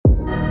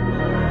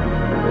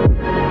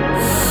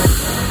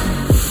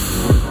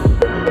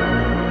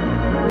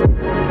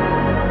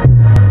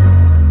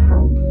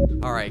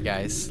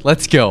Yes,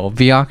 let's go.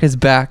 Bianca's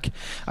back.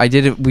 I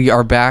did it. We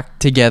are back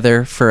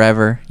together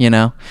forever,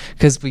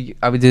 because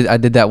I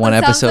did that one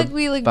episode like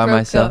we, like, by broke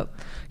myself. up.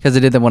 Because I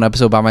did that one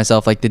episode by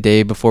myself like the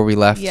day before we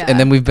left. Yeah. And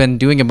then we've been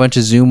doing a bunch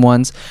of Zoom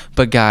ones.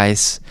 But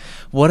guys,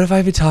 what have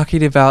I been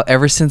talking about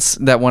ever since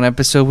that one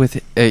episode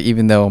with,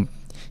 even though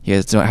you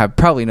guys don't have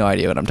probably no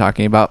idea what I'm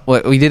talking about.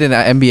 What we did in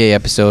an NBA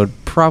episode,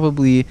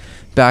 probably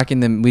back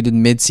we did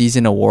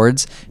mid-season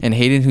awards, and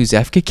Hayden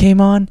Huzefka came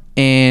on,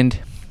 and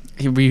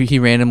he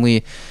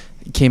randomly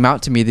came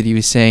out to me that he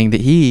was saying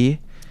that he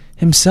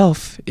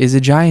himself is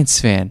a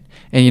Giants fan.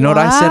 And you know what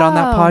I said on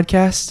that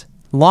podcast?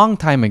 Long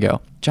time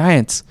ago.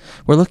 Giants,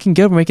 we're looking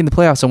good. We're making the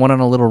playoffs. I went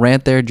on a little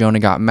rant there. Jonah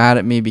got mad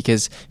at me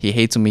because he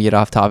hates when we get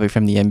off topic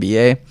from the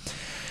NBA.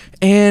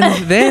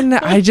 And then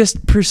I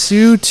just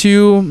pursue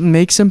to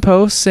make some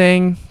posts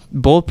saying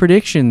bold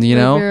predictions, Live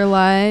your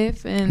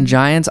life. And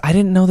Giants, I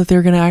didn't know that they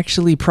were going to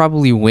actually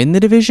probably win the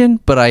division,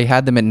 but I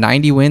had them at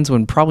 90 wins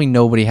when probably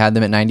nobody had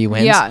them at 90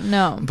 wins. Yeah,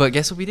 no. But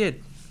guess what we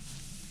did?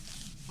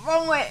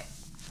 Wrong way.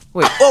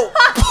 Wait. Whoa.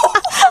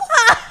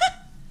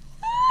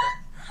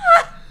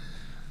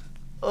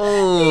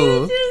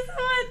 Oh. You just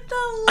want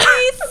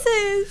the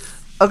laces.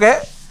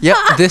 Okay. Yep,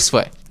 this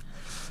way.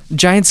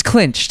 Giants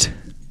clinched.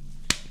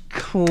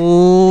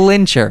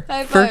 Clincher.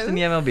 High First five. in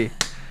the MLB.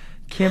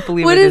 Can't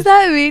believe What I does just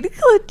that mean,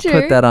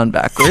 Clincher? put that on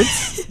backwards.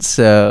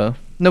 So,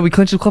 no, we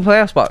clinched the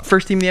playoff spot.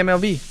 First team in the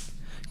MLB.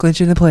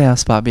 Clinching the playoff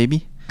spot,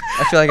 baby.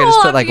 I feel like I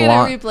just put like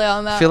long. Replay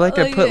on that. I feel like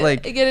I put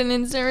like get an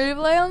instant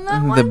replay on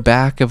that the one.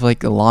 back of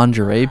like a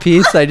lingerie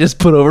piece I just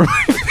put over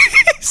my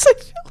face.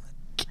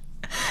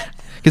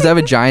 Because I have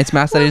a Giants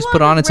mask that I just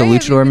put on. It's a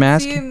luchador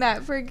mask. Seen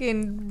that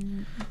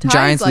freaking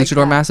Giants like luchador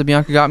that. mask that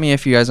Bianca got me.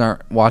 If you guys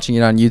aren't watching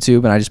it on YouTube,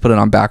 and I just put it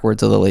on backwards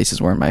so the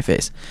laces were in my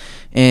face.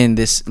 And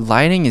this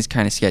lighting is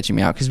kind of sketching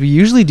me out because we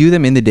usually do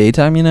them in the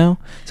daytime,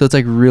 so it's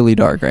like really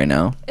dark right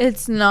now.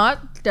 It's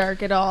not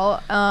dark at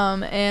all,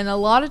 and a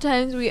lot of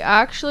times we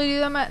actually do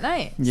them at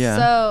night. Yeah.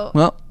 So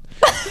Well,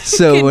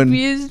 so when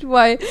confused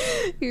why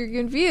you're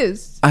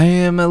confused. I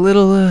am a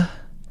little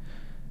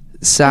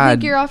I sad.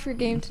 think you're off your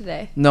game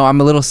today. No,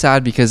 I'm a little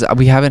sad because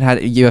we haven't had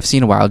UFC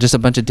in a while. Just a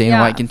bunch of Dana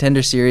Yeah. White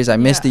Contender Series. I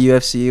missed Yeah. the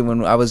UFC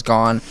when I was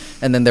gone,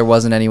 and then there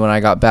wasn't any when I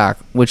got back,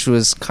 which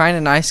was kind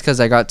of nice because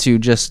I got to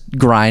just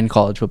grind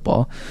college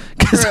football.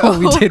 Because all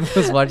we did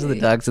was watch the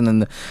Ducks and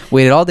then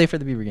waited all day for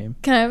the Beaver game.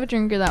 Can I have a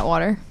drink of that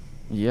water?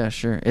 Yeah,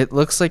 sure. It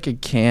looks like a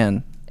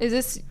can. Is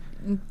this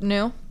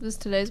new? Is this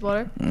today's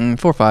water? 4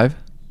 or 5.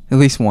 At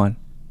least 1.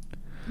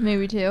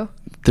 Maybe 2.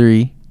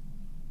 3.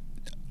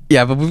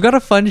 Yeah, but we've got a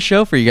fun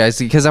show for you guys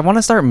because I want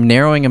to start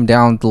narrowing them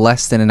down to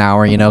less than an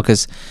hour,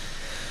 because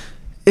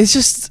it's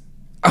just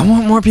I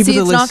want more people See,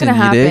 to it's listen. not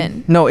gonna You dig?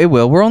 happen. No, it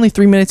will. We're only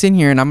 3 minutes in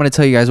here, and I'm going to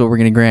tell you guys what we're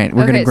going to grind.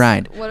 We're going to Okay,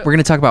 grind. so what- We're going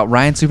to talk about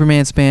Ryan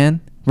Superman Span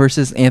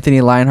versus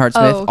Anthony Lionheart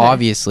Smith, Oh, okay.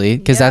 obviously,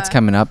 because that's Yeah.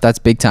 coming up. That's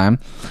big time.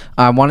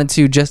 I wanted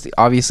to just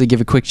obviously give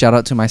a quick shout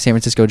out to my San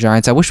Francisco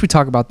Giants. I wish we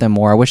talk about them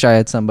more. I wish I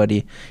had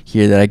somebody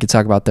here that I could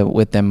talk about them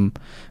with them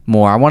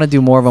more. I want to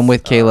do more of them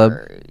with Caleb.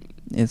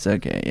 It's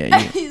okay. Yeah.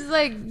 He's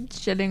like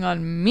shitting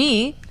on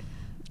me.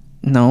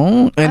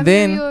 No, and I'm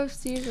then your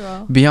UFC as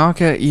well.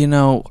 Bianca,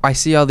 I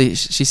see all these.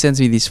 She sends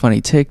me these funny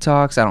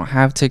TikToks. I don't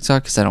have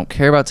TikTok because I don't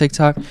care about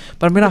TikTok.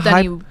 But I'm gonna But then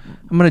hype. you-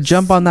 I'm gonna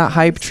jump on that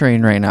hype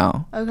train right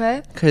now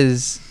Okay.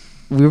 because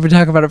we've been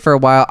talking about it for a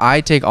while.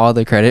 I take all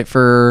the credit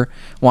for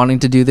wanting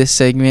to do this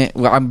segment.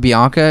 Well,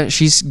 Bianca.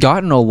 She's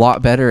gotten a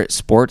lot better at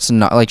sports,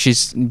 and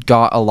she's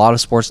got a lot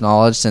of sports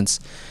knowledge since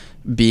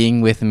being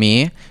with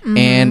me.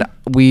 And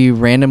we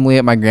randomly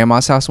at my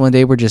grandma's house one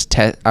day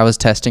I was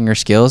testing her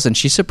skills, and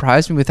she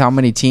surprised me with how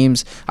many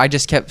teams. I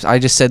said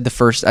the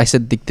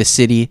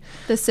city,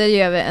 The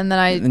city of it, and then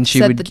I and she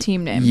said would the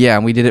team name. Yeah,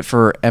 and we did it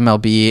for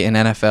MLB and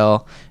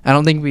NFL. I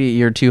don't think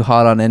you're too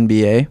hot on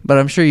NBA, but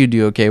I'm sure you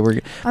do okay. I'm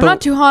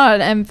not too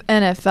hot on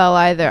NFL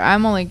either.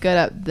 I'm only good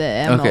at the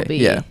MLB. okay.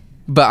 Yeah,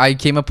 but I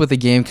came up with a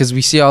game because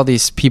we see all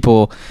these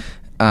people.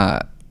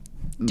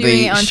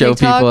 They it on show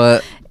TikTok? people.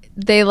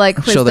 They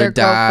quiz Show their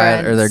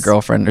dad girlfriends. or their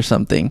girlfriend or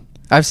something.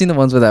 I've seen the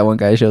ones where that one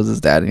guy shows his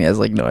dad and he has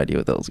no idea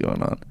what the hell's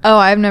going on. Oh,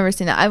 I've never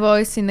seen that. I've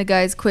always seen the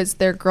guys quiz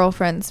their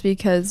girlfriends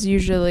because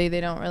usually they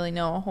don't really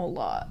know a whole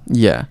lot.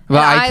 Yeah.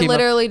 Well, I came up-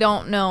 literally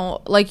don't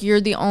know. You're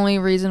the only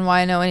reason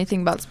why I know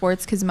anything about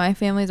sports because my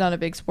family's not a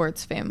big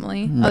sports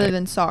family other Right.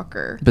 than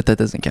soccer. but that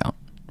doesn't count.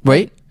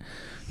 Wait.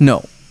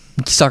 No.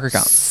 Soccer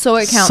counts. So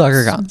it counts.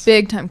 Soccer counts.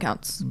 Big time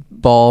counts.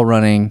 Ball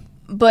running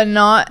But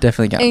not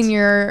definitely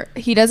counts.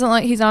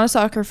 he's not a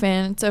soccer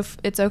fan.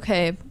 It's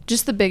okay.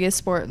 Just the biggest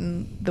sport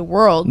in the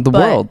world. The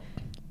but world.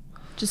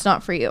 Just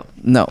not for you.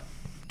 No.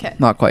 Okay.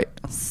 Not quite.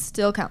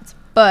 Still counts.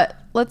 But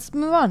let's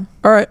move on.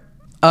 All right.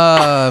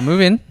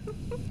 Moving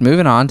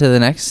on to the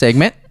next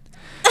segment.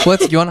 You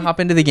want to hop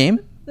into the game?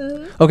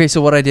 Okay,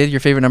 so what I did, your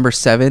favorite number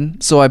 7.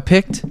 So I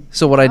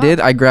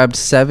grabbed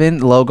 7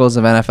 logos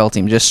of NFL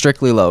teams, just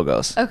strictly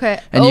logos. Okay.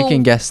 And you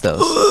can guess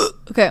those.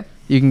 Okay.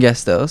 You can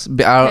guess those.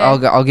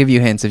 I'll give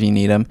you hints if you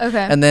need them. Okay.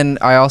 And then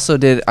I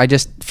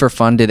just for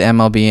fun did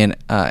MLB and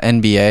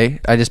NBA.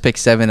 I just picked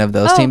 7 of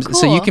those teams.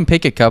 So you cool. can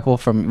pick a couple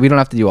from. We don't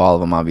have to do all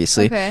of them,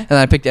 obviously. Okay. And then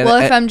I picked. Well,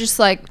 if I'm just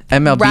like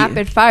MLB,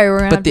 rapid fire, we're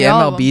gonna but have the to do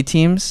all of MLB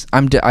teams,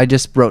 I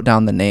just wrote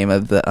down the name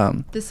of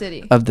the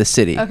city. of the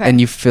city, Okay. and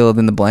you filled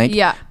in the blank.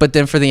 Yeah. But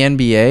then for the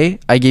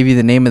NBA, I gave you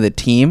the name of the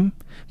team,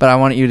 but I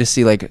want you to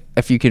see like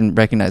if you can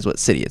recognize what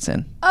city it's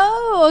in.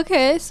 Oh,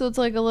 okay. So it's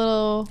like a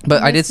little.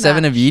 But I did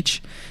 7 of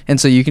each, and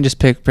so you can just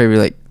pick probably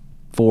like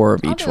 4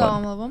 of I'll each do one.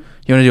 all of them.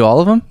 You want to do all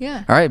of them?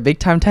 Yeah. All right, big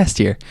time test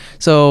here.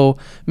 So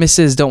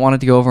Mrs. Don't Want It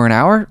to Go Over an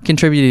Hour,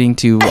 contributing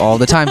to all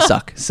the time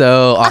suck.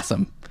 So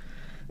awesome.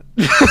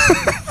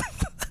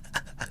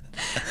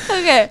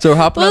 Okay. So we're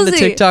hopping on the We'll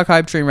see. TikTok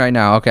hype train right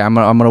now. Okay, I'm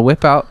gonna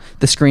whip out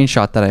the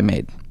screenshot that I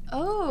made.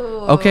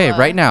 Oh. Okay,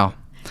 right now.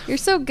 You're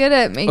so good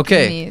at making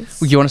Okay,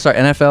 these. you want to start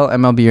NFL,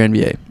 MLB, or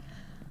NBA?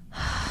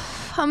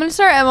 I'm gonna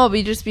start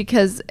MLB just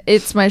because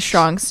it's my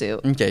strong suit.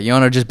 Okay, you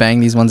want to just bang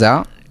these ones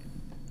out?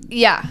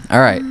 Yeah.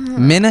 All right,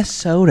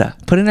 Minnesota.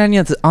 Put it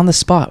on the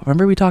spot.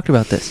 Remember we talked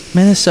about this.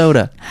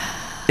 Minnesota.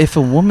 If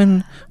a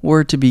woman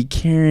were to be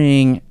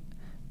carrying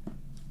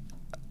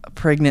a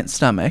pregnant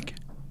stomach,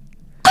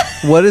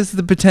 what is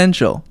the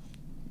potential?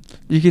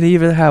 You could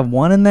either have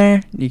 1 in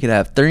there, you could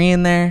have 3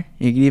 in there,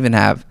 you could even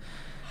have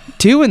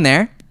 2 in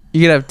there.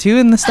 You could have 2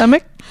 in the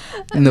stomach,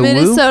 in the woo.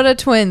 Minnesota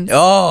Twins.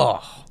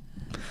 Oh,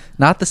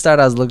 not the start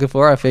I was looking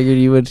for. I figured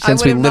you would,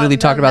 since I we would have literally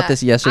not talked known about that.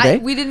 this yesterday.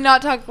 We did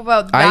not talk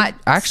about I that.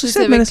 actually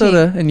said specific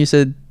Minnesota, team. and you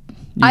said.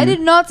 I did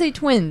not say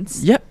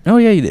Twins. Yep. Oh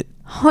yeah, you did.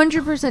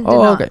 100% did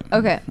Oh, not. okay.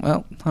 Okay.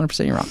 Well,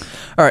 100% you're wrong.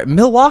 All right,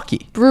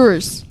 Milwaukee.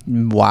 Brewers.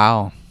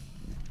 Wow.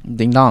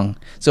 Ding dong.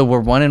 So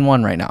we're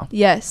 1-1 right now.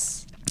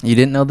 Yes. You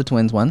didn't know the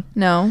Twins won,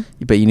 No.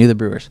 but you knew the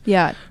Brewers.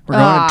 Yeah. We're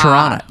going to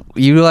Toronto.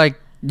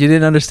 You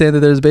didn't understand that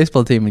there's a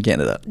baseball team in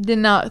Canada. Did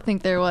not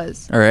think there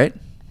was. All right.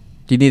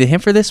 Do you need a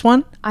hint for this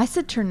one? I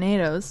said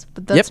tornadoes,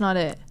 but that's Yep. not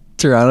it.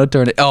 Toronto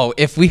Tornado. Oh,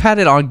 if we had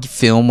it on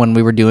film when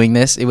we were doing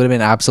this, it would have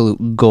been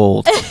absolute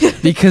gold.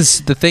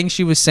 Because the things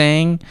she was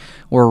saying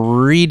were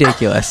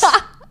ridiculous.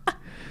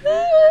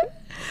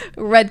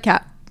 Red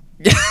Cap.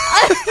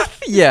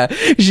 Yeah,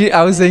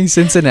 I was saying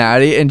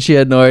Cincinnati, and she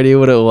had no idea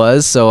what it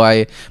was. So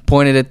I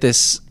pointed at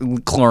this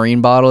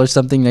chlorine bottle or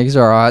something next to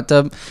our hot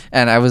tub,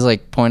 and I was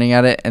like pointing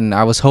at it, and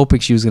I was hoping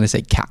she was gonna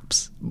say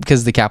caps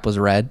because the cap was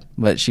red,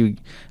 but she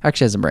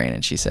actually has a brain,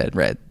 and she said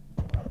Reds.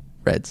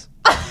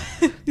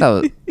 That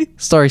was,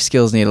 story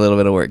skills need a little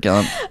bit of work,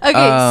 Gillum. Okay,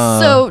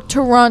 so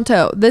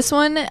Toronto. This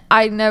one,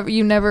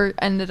 you never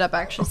ended up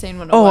actually saying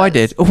what it was. Oh, I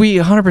did. We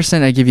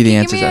 100%. I give you the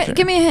answers after.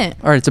 Give me a hint.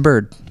 All right, it's a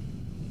bird.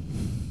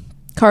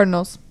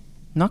 Cardinals.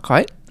 Not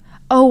quite.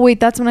 Oh wait,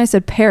 that's when I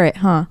said parrot,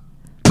 huh?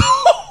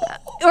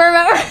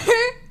 Remember?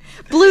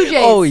 Blue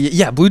Jays. Oh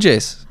yeah, Blue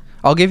Jays.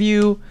 I'll give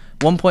you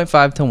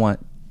 1.5 to 1.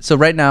 So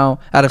right now,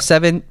 out of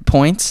 7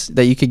 points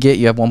that you could get,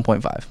 you have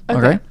 1.5.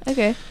 Okay.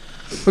 Okay.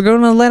 We're going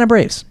to Atlanta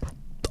Braves.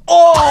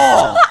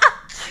 Oh,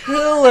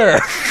 killer!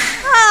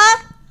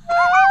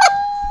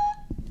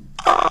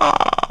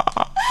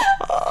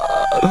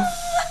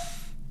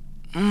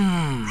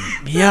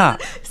 Yeah.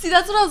 See,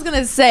 that's what I was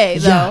gonna say,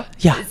 though.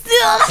 Yeah.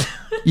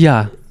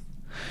 Yeah.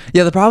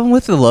 Yeah, the problem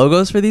with the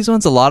logos for these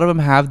ones, a lot of them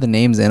have the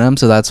names in them,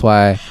 so that's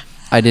why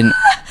I didn't.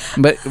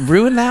 But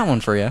ruin that one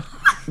for you.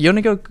 You want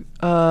to go?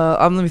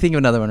 Let me think of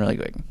another one really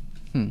quick.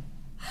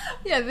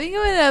 Yeah, think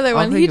of another I'll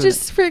one. think He of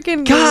just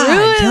freaking God,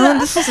 ruined Dylan, that.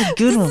 this is a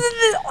good one. This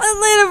is the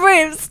Atlanta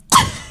Braves.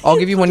 I'll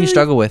give you one you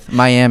struggle with.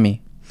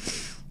 Miami.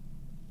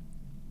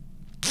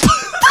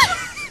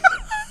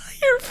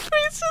 Your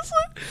face is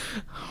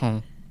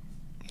like.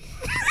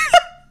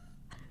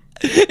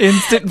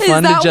 Instant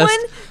fun Is that to just.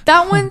 one?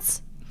 That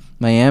one's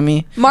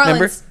Miami.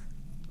 Remember?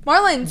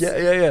 Marlins.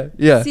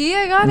 Yeah. See,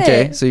 I got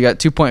Okay, it. so you got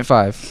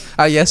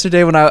 2.5.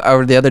 Yesterday or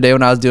the other day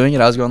when I was doing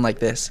it, I was going like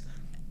this.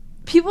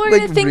 People are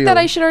like, gonna think real. that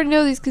I should already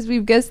know these because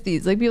we've guessed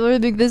these. Like people are gonna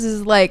think this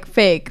is like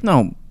fake.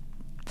 No,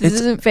 This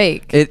isn't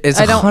fake. it's.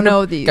 I don't 100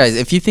 know these. guys.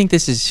 If you think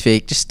this is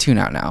fake, just tune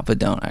out now. But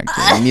don't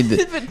actually. We need the.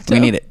 But we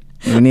don't. need it.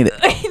 We need it.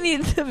 I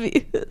need to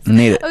be this. We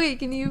need it. Okay,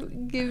 can you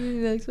give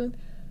me the next one?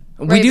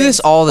 We do this Ravens.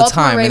 all the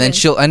Baltimore time, and then Ravens.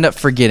 she'll end up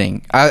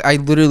forgetting. I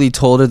literally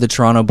told her the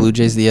Toronto Blue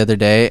Jays the other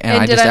day, and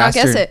I did just I not asked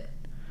guess her. it?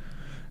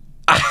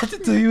 I had to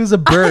tell you it was a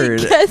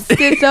bird. I guessed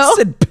it, though. You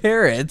said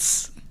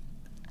parrots.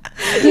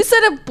 You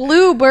said a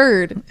blue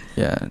bird.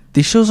 Yeah,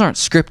 these shows aren't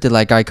scripted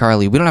like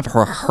iCarly. We don't have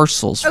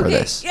rehearsals for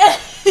this.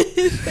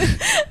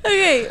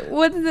 Okay,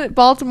 what is it?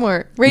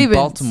 Baltimore Ravens.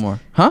 Baltimore,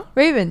 huh?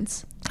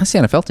 Ravens. That's the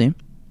NFL team.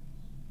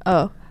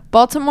 Oh,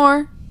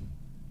 Baltimore.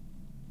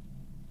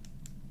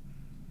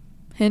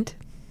 Hint.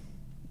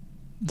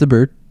 It's a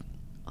bird.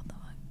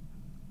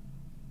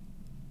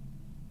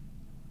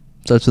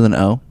 Starts with an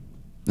O.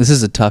 This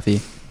is a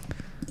toughie.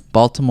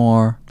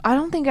 Baltimore I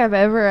don't think I've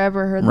ever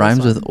heard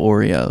rhymes this with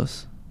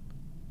Oreos.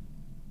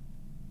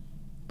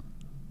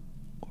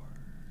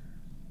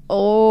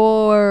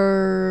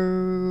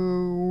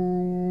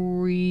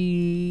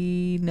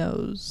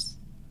 Orinos.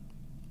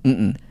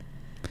 Mm-mm.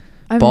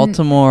 I mean,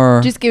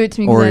 Baltimore just give it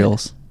to me. 'cause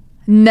Orioles.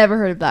 Never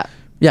heard of that.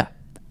 Yeah.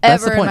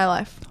 That's the Ever in point. my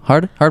life.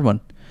 Hard one.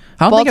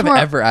 I don't think Baltimore-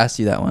 I've ever asked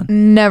you that one.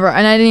 Never.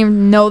 And I didn't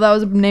even know that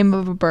was the name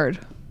of a bird.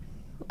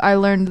 I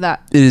learned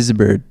that. It is a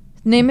bird.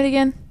 Name it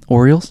again.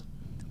 Orioles?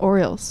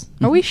 Orioles.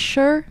 Are we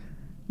sure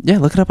Yeah,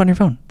 look it up on your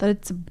phone. that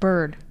it's a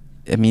bird?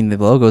 I mean, the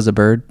logo's a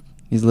bird.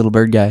 He's a little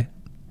bird guy.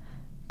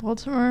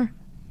 Baltimore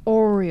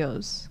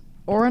Oreos.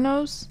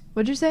 Orinos?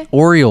 What'd you say?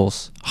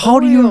 Orioles. How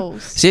do you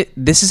Orioles. see?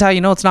 This is how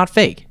you know it's not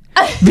fake.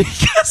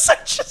 Because I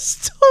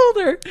just told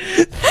her.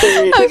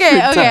 Okay.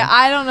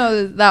 I don't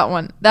know that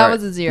one. That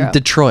was a 0.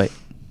 Detroit.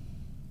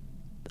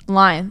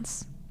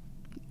 Lions.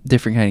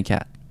 Different kind of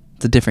cat.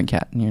 It's a different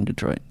cat. And you're in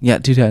Detroit. Yeah,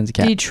 2 kinds of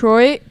cat.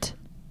 Detroit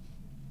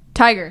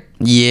Tiger.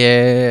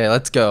 Yeah,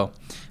 let's go.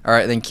 All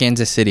right, then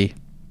Kansas City.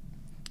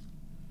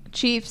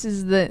 Chiefs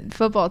is the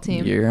football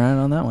team. You're right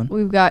on that one.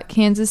 We've got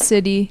Kansas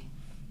City.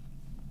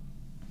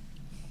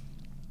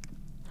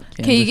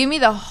 Okay, you give me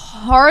the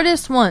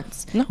hardest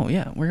ones. No,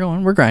 yeah,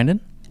 we're grinding.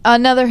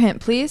 Another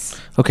hint, please.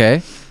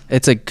 Okay,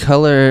 it's a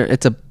color.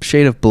 It's a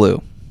shade of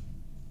blue,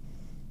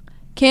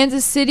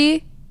 Kansas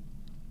City.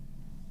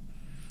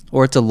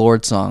 or it's a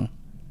Lorde song.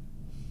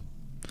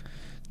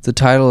 It's the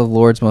title of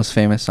Lorde's most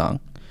famous song.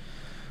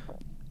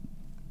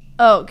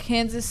 Oh,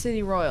 Kansas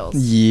City Royals.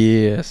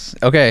 Yes.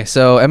 Okay,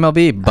 so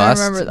MLB bust.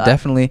 remember that.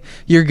 Definitely.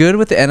 You're good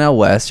with the NL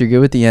West. You're good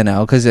with the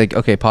NL because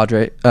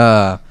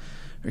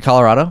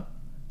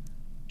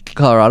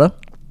Colorado.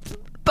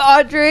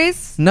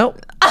 Padres. Nope.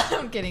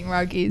 I'm kidding.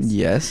 Rockies.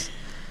 Yes.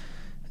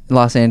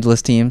 Los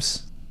Angeles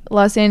teams.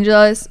 Los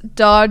Angeles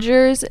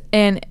Dodgers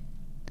and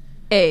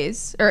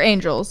A's or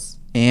Angels.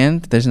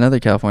 And there's another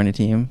California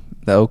team,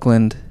 the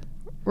Oakland.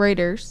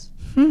 Raiders.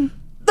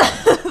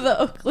 The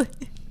Oakland.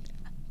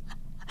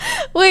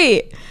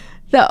 Wait.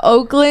 The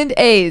Oakland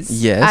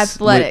A's. Yes.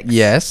 Athletics.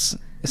 Yes.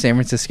 San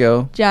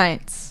Francisco.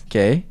 Giants.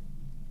 Okay.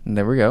 And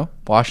there we go.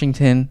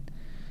 Washington.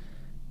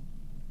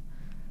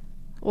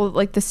 Well,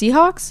 like the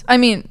Seahawks? I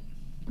mean,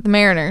 the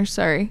Mariners,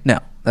 sorry. No,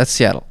 that's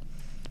Seattle.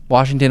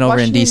 Washington over in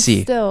Washington's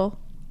DC. Still.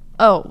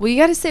 Oh, well, you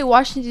got to say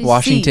Washington, D.C.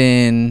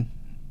 Washington.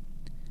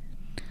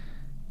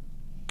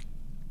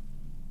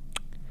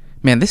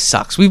 Man, this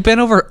sucks. We've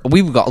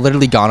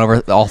literally gone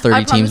over all 30 I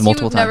teams promise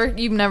multiple times.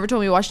 You've never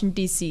told me Washington,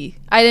 D.C.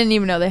 I didn't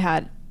even know they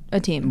had a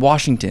team.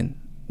 Washington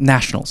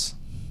Nationals.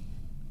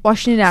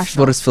 Washington Nationals.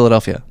 What is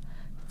Philadelphia?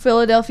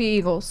 Philadelphia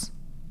Eagles.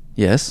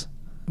 Yes,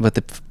 but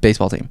the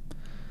baseball team.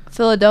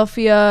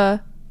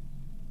 Philadelphia,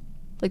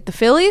 like the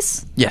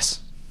Phillies?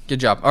 Yes. Good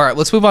job. All right,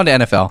 let's move on to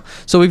NFL.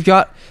 So we've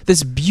got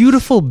this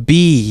beautiful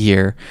bee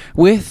here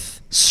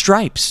with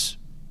stripes,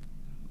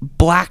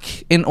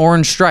 black and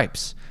orange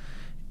stripes.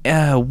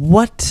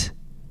 What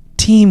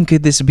team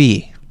could this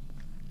be?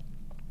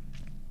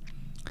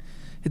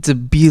 It's a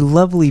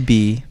lovely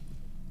bee.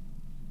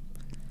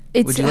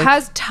 It Would you like-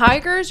 has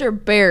tigers or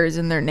bears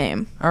in their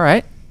name. All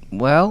right.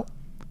 Well,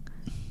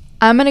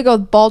 I'm going to go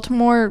with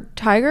Baltimore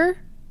Tiger.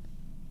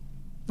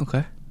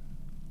 okay.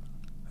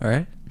 All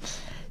right.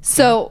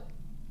 So,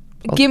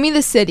 give me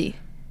the city.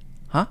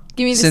 Huh?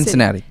 Give me the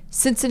Cincinnati. city.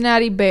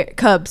 Cincinnati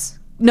Cubs.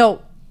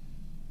 No.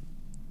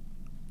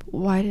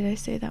 Why did I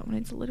say that when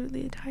it's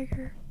literally a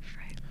tiger?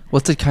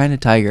 What's a kind of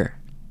tiger?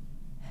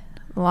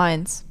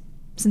 Lions.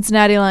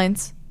 Cincinnati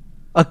Lions.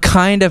 A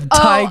kind of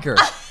tiger.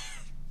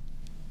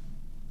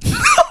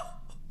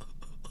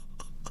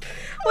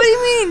 What do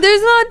you mean?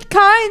 There's not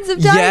kinds of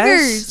tigers.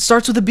 Yes.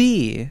 Starts with a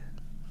B.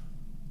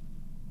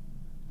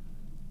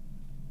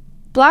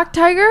 Black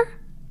tiger?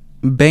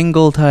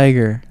 Bengal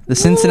tiger. The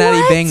Cincinnati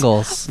What?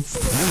 Bengals.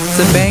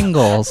 The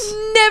Bengals.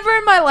 Never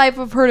in my life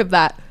have heard of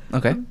that.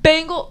 Okay.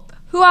 Bengal.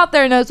 Who out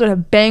there knows what a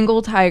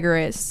Bengal tiger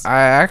is?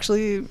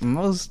 No,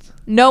 Most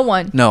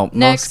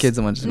most kids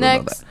don't just know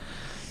that. Next.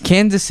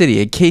 Kansas City,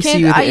 a KC with the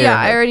Yeah, I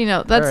Arrowhead. already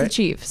know. That's All the right.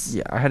 Chiefs.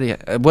 Yeah, I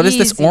had to. What is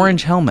this Easy.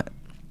 orange helmet?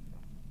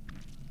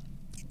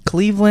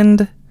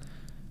 Cleveland.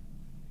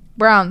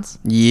 Browns.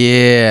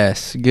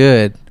 Yes,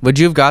 good. Would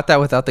you have got that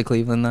without the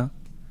Cleveland though?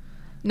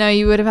 No,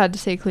 you would have had to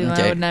say Cleveland.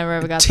 I Okay. would never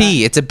have got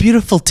T. It's a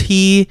beautiful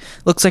T.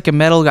 Looks like a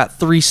medal. Got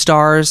 3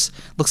 stars.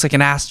 Looks like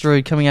an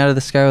asteroid coming out of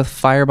the sky with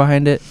fire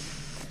behind it.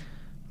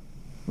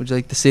 Would you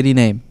like the city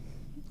name?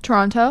 that.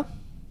 Toronto.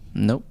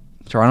 Nope.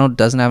 Toronto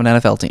doesn't have an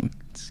NFL team.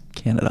 It's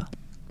Canada.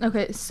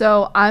 Okay,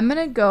 so I'm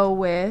going to go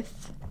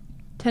with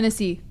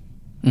Tennessee.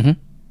 Mm-hmm.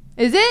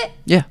 Is it?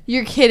 Yeah.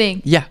 You're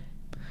kidding. Yeah.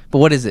 But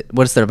what is it?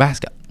 What's their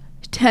mascot?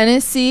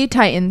 Tennessee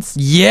Titans.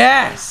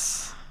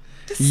 Yes.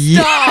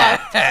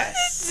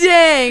 Yes.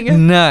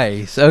 Dang.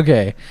 Nice.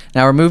 Okay.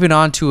 Now we're moving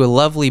on to a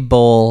lovely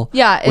bowl.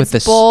 Yeah, with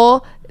it's the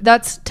Bowl.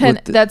 That's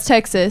with the- that's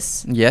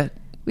Texas. Yeah.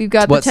 We've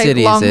got What the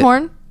city is it?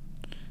 Longhorn.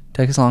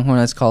 Texas Longhorn.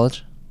 That's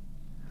college.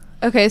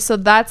 Okay, so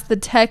that's the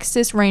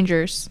Texas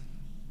Rangers.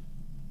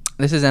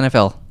 This is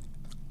NFL.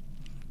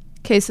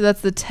 Okay, so that's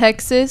the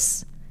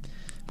Texas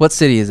What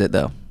city is it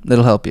though?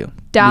 That'll help you.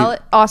 Dallas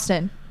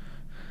Austin.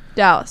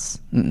 Dallas.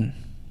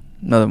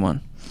 Another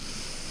one.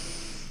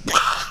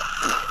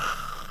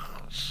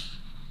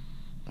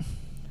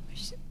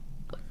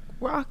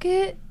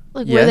 Rocket?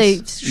 Like Yes. where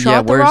they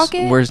shot the where's,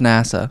 rocket? Where's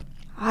NASA?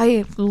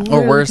 I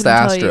Or where's the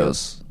couldn't tell you.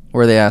 Astros?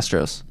 Where are the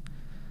Astros?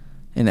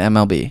 In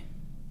MLB.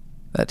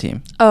 That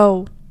team.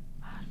 Oh.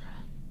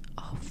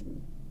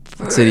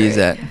 What city is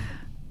that?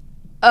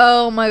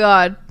 Oh my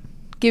god.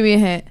 Give me a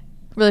hint.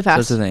 Really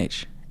fast. Starts with an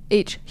H.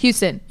 H.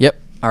 Houston. Yep.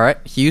 All right.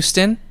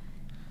 Houston.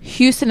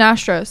 Houston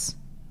Astros.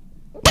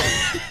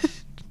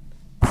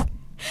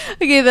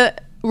 Okay, the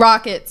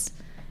Rockets.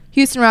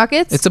 Houston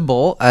Rockets. It's a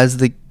bowl as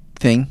the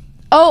thing.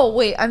 Oh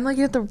wait, I'm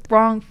looking at the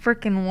wrong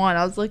freaking one.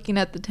 I was looking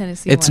at the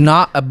Tennessee It's one.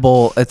 not a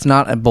bowl. It's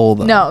not a bowl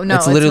though. No,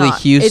 It's literally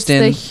not.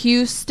 Houston It's the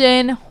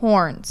Houston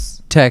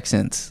Horns.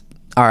 Texans.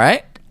 All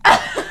right.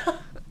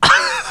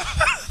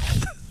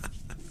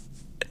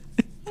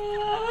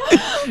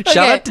 Shout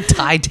Okay. out to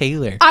Ty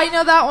Taylor. I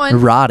know that one.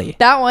 Roddy.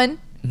 That one.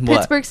 What?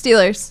 Pittsburgh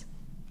Steelers.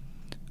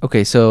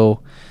 Okay,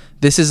 so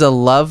this is a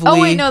lovely.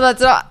 Oh wait, no,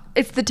 that's not.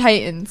 It's the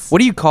Titans. What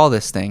do you call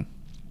this thing?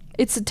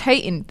 It's a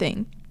Titan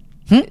thing.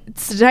 Hmm?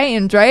 It's the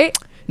Titans, right?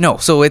 No,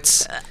 so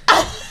it's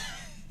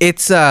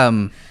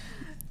the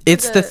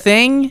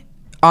thing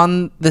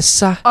on the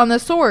side. On the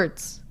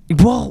swords.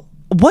 Well,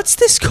 what's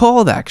this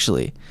called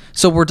actually?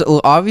 So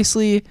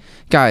obviously,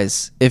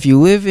 guys, if you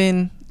live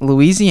in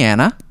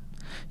Louisiana,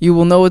 you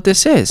will know what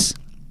this is.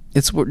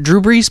 It's what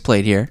Drew Brees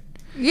played here.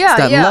 Yeah, It's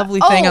that yeah. lovely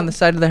thing on the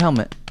side of the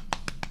helmet.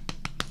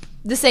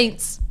 The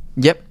Saints.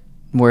 Yep.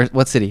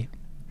 What city?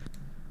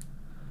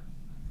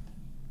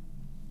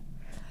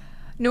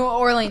 New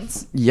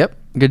Orleans. Yep.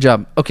 Good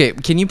job. Okay,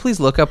 can you please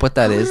look up what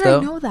that How is did though?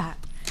 I know that?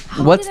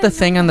 How What's did the I know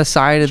thing on that? the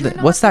side of You're the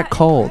not what's that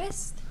called?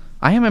 impressed?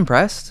 I am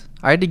impressed.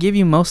 I had to give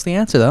you most of the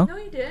answer though. No,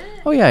 you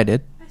didn't. Oh yeah, I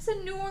did. I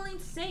said New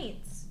Orleans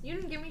Saints. You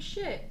didn't give me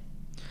shit.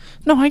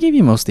 No, I gave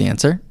you most of the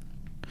answer.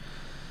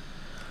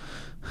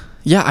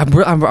 Yeah,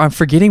 I'm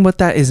forgetting what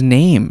that is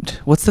named.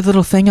 What's the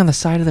little thing on the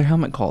side of their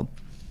helmet called?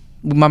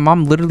 My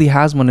mom literally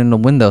has one in the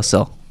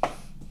windowsill.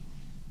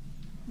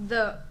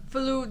 The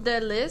fleur de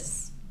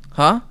lis.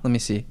 Huh? Let me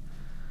see.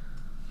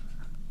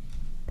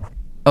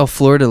 Oh,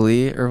 fleur de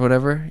lis or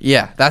whatever.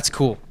 Yeah, that's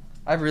cool.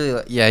 I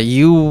really yeah.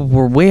 You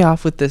were way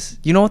off with this.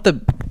 You know what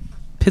the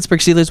Pittsburgh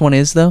Steelers one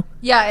is though?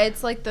 Yeah,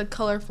 it's like the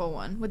colorful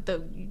one with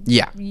the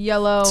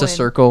yellow. It's a and-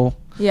 circle.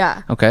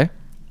 Yeah. Okay.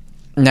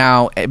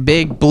 Now, a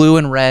big blue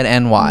and red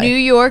and white. New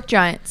York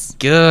Giants.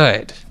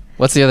 Good.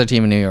 What's the other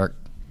team in New York?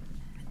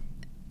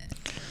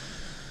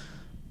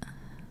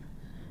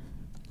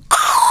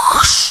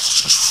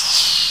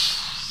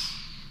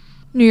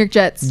 New York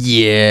Jets.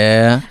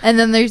 Yeah. And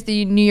then there's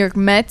the New York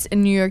Mets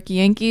and New York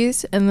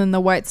Yankees, and then the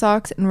White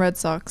Sox and Red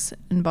Sox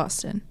in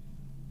Boston.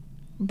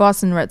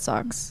 Boston Red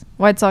Sox.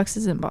 White Sox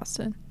is in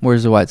Boston.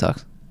 Where's the White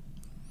Sox?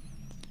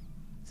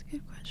 It's a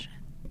good question.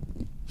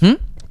 Hmm?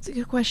 It's a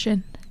good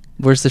question.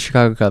 Where's the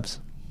Chicago Cubs?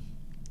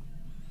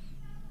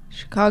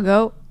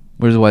 Chicago.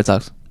 Where's the White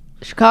Sox?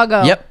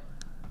 Chicago. Yep.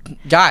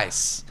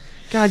 Guys.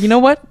 God, you know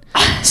what?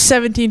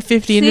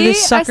 1750 into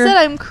this sucker. I said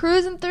I'm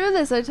cruising through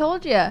this. I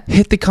told you.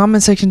 Hit the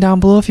comment section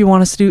down below if you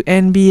want us to do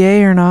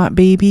NBA or not,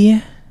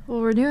 baby. Well,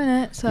 we're doing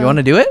it. So You want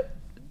to do it?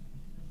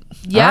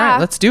 Yeah. All right,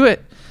 let's do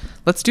it.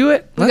 Let's do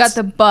it. We got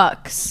the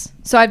Bucks.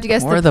 So I have to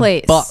guess Where are the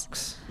place.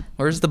 Bucks?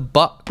 Where's the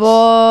Bucks?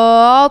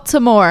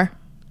 Baltimore.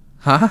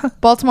 Huh?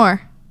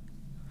 Baltimore.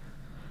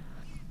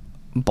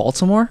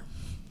 Baltimore?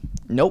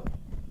 Nope.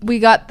 We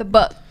got the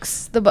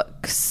Bucks. The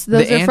Bucks.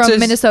 Those The are from answer's-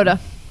 Minnesota.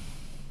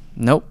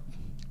 Nope.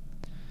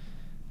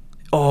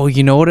 Oh,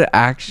 you know what? It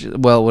actually,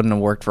 well, it wouldn't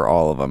have worked for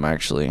all of them,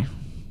 actually.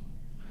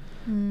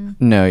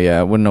 No,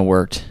 yeah, it wouldn't have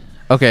worked.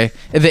 Okay,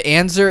 the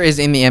answer is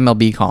in the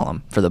MLB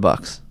column for the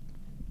Bucks.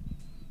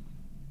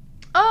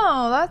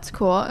 Oh, that's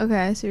cool. Okay,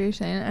 I see what you're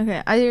saying.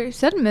 Okay, I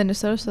said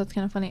Minnesota, so that's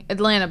kind of funny.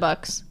 Atlanta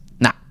Bucks.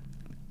 Nah.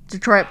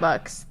 Detroit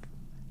Bucks.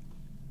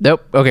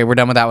 Nope. Okay, we're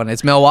done with that one.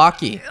 It's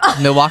Milwaukee.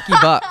 Milwaukee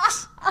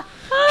Bucks.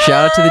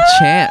 Shout out to the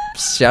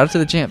champs. Shout out to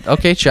the champ.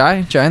 Okay,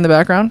 Chai in the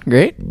background.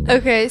 Great.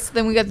 Okay, so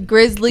then we got the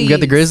Grizzlies. We got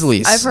the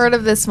Grizzlies. I've heard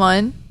of this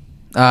one.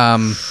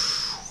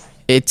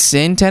 It's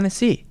in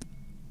Tennessee.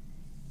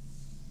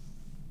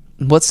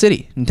 What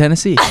city in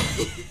Tennessee?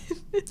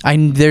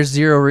 There's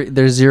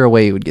zero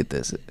way you would get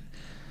this.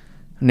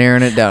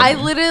 Narrowing it down. I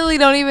literally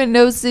don't even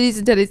know cities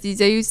in Tennessee.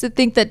 I used to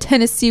think that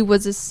Tennessee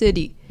was a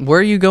city. Where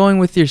are you going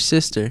with your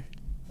sister?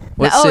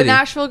 What city?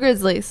 Nashville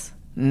Grizzlies.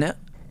 No.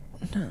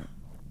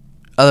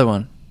 Other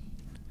one.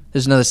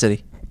 There's another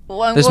city.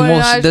 Well, I'm There's going to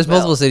there's Nashville.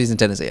 multiple cities in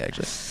Tennessee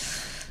actually.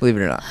 Believe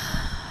it or not.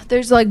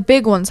 There's like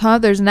big ones, huh?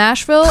 There's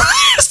Nashville.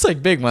 It's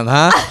like big one,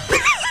 huh?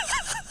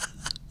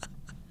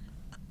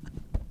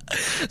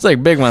 It's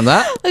like big one,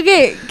 huh?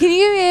 Okay, can you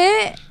give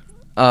me it?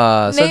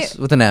 Starts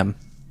with an M.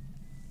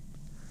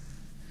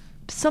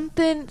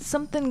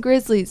 Something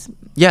Grizzlies.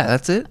 Yeah,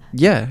 that's it.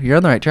 Yeah, you're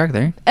on the right track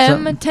there.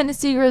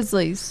 Tennessee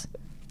Grizzlies.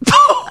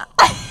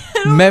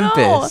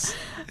 Memphis.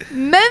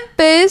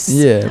 Memphis.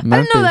 Yeah, I didn't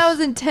Memphis. know that was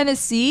in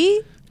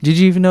Tennessee. Did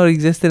you even know it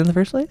existed in the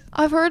first place?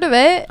 I've heard of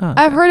it. Oh,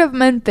 I've okay. heard of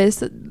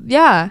Memphis.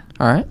 Yeah.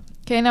 All right.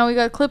 Okay, now we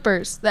got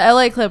Clippers. The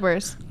LA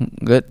Clippers.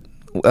 Good.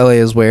 LA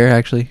is where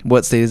actually?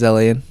 What state is LA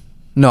in?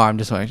 No, I'm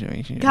just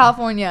making sure.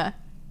 California.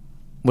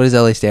 What does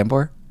LA stand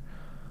for?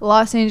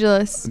 Los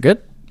Angeles.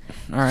 Good.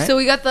 All right. So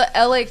we got the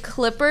LA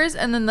Clippers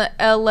and then the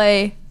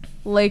LA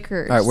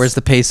Lakers. All right. Where's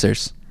the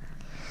Pacers?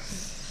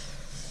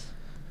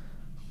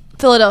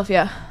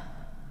 Philadelphia.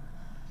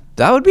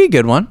 That would be a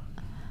good one.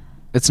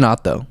 It's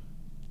not though.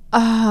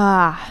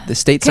 Ah. The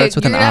state starts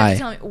with an you're gonna have I. to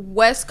tell me.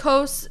 West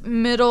Coast,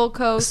 Middle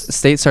Coast,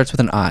 State starts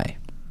with an I.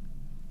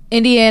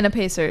 Indiana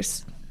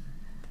Pacers.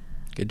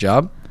 Good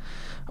job.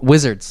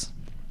 Wizards.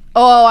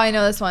 Oh, I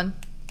know this one.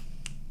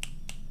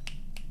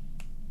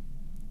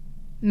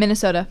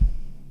 Minnesota.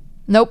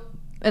 Nope.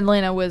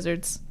 Atlanta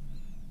Wizards.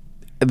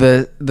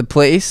 The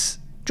place.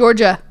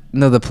 Georgia.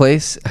 No, the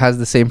place has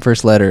the same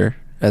first letter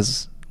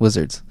as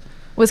Wizards.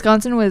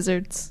 Wisconsin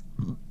Wizards.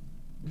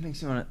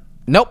 Makes you want to.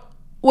 Nope.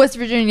 West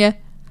Virginia.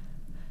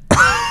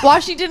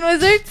 Washington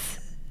Wizards.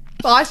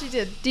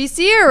 Washington.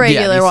 DC or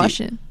regular DC.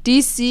 Washington?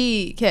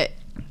 DC. Okay.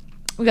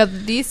 We got the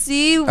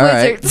DC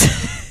right.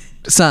 Wizards.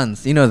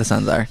 Suns. You know who the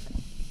Suns are.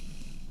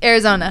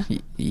 Arizona.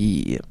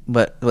 Yeah.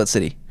 But what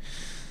city?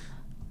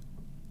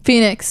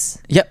 Phoenix.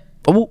 Yep.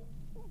 Oh,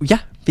 yeah.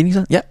 Phoenix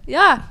Suns. Yep.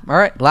 Yeah. All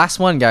right. Last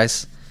one,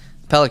 guys.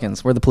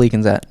 Pelicans. Where the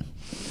Pelicans at?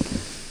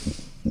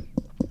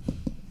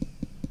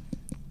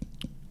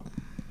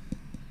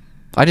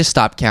 I just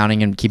stopped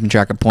counting and keeping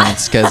track of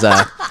points because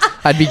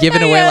I'd be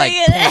giving away like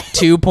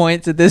 2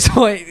 points at this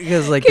point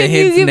because like the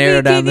hints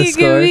narrow down the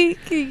score. Can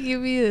you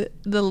give me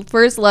the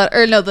first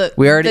letter? Or no, the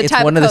We already. the It's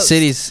type one of the coast.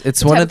 cities.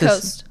 It's The one type of the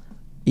coast.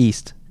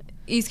 East.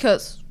 East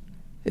Coast.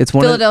 It's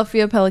one.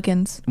 Philadelphia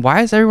Pelicans.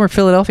 Why is everywhere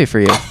Philadelphia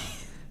for you?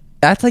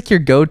 That's like your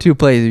go-to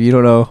place if you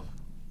don't know.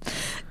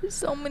 There's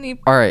so many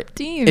All right.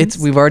 teams.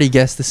 We've already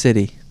guessed the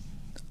city.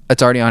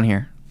 It's already on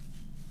here.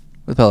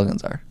 The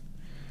Pelicans are.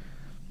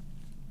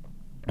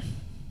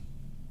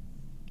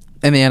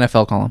 In the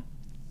NFL column.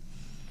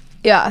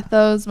 Yeah, that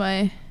was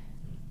my.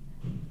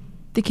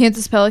 The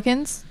Kansas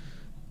Pelicans.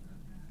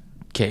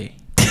 Okay.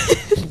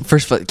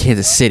 First of all,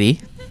 Kansas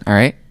City. All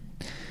right.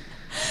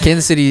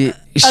 Kansas City.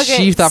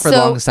 She thought for the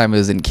so- longest time it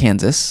was in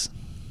Kansas.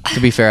 To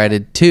be fair, I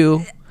did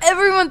too.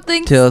 Everyone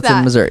thinks Till it's that.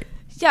 in Missouri.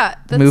 Yeah.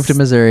 That's Moved to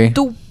Missouri.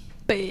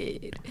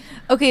 Stupid.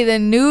 Okay, the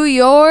New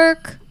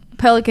York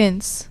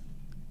Pelicans.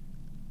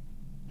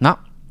 No.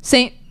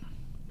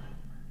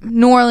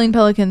 New Orleans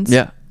Pelicans.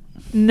 Yeah.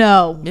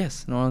 No.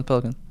 Yes. New Orleans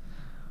Pelicans.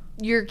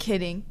 You're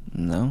kidding.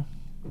 No.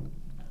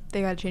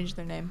 They gotta change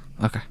their name.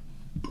 Okay.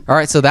 All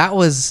right. So that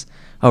was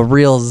a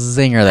real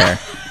zinger there.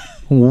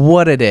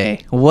 What a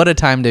day. What a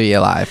time to be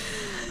alive.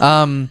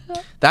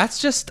 That's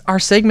just our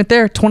segment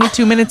there.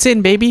 22 minutes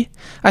in, baby.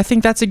 I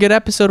think that's a good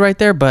episode right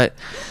there, but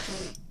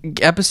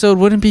episode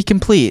wouldn't be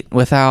complete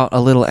without a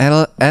little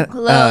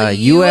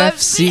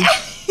UFC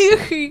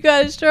You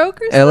got a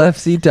stroke or something?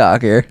 LFC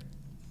talk here.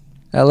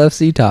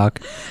 LFC talk.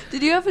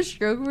 Did you have a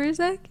stroke for a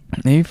sec?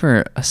 Maybe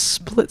for a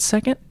split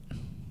second.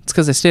 It's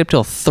because I stayed up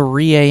till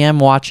 3 a.m.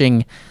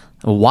 watching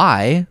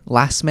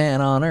Last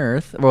Man on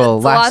Earth. Well,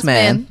 The Last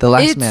Man. The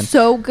Last it's Man.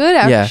 so good,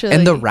 actually. Yeah,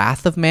 and The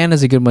Wrath of Man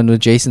is a good one with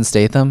Jason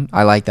Statham.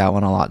 I like that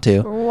one a lot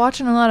too. We're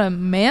watching a lot of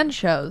man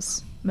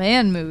shows.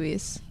 Man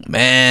movies.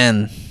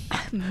 Man.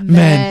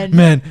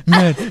 Man.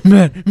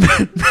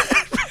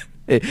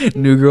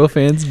 New Girl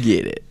fans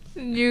get it.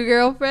 New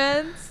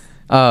girlfriends.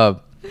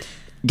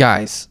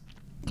 Guys,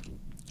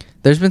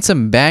 there's been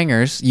some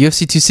bangers. UFC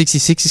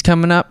 266 is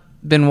coming up.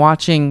 Been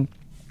watching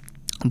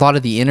a lot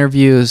of the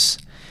interviews,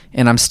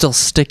 and I'm still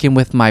sticking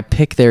with my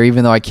pick there,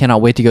 even though I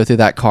cannot wait to go through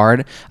that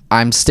card.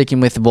 I'm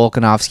sticking with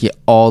Volkanovski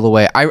all the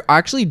way. I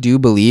actually do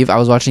believe I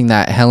was watching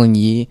that Helen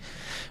Yee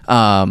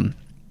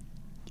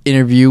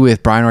interview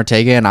with Brian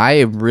Ortega, and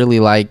I really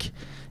like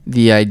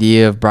the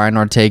idea of Brian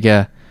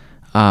Ortega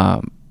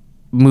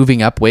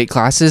moving up weight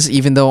classes,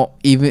 even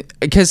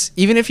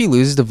if he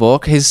loses to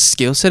Volk, his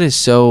skill set is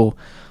so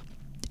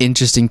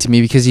interesting to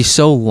me because he's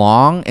so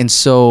long and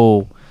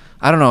so,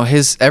 I don't know,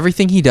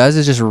 everything he does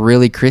is just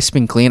really crisp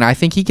and clean. I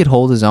think he could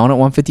hold his own at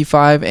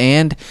 155,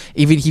 and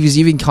he was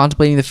even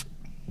contemplating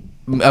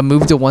a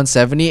move to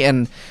 170,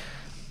 and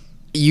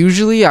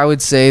usually I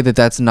would say that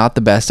that's not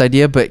the best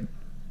idea, but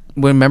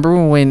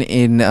remember when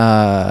in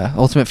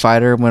Ultimate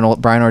Fighter,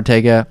 when Brian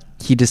Ortega,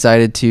 he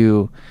decided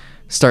to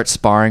start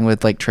sparring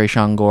with like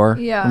Tresean Gore?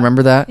 Yeah.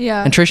 Remember that?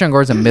 Yeah. And Tresean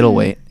Gore's a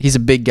middleweight. He's a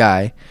big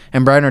guy.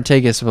 And Brian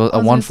Ortega is a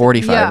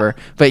 145er. Yeah.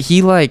 But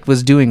he like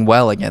was doing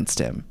well against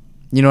him.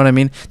 You know what I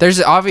mean? There's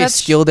an obvious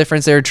skill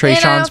difference there.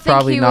 Tresean's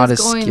probably not as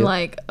going skilled.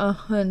 like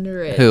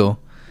 100. Who?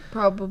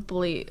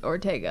 Probably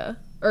Ortega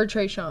or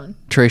Tresean.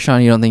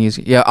 Tresean, you don't think he's...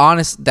 Yeah,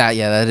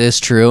 that is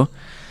true.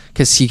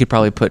 Because he could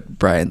probably put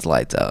Brian's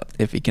lights out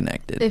if he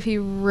connected. If he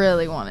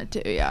really wanted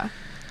to, yeah.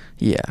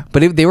 Yeah.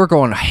 But they were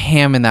going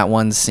ham in that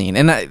one scene.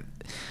 And I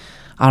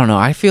don't know.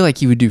 I feel like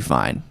he would do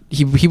fine.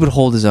 He would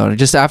hold his own.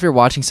 Just after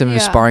watching some of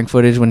his sparring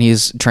footage when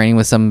he's training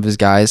with some of his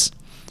guys,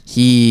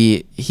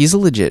 he's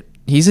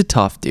a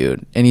tough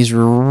dude. And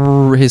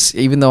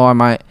even though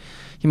him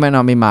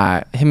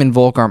and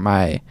Volk aren't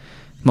my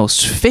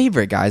most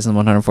favorite guys in the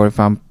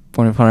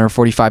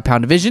 145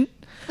 pound division,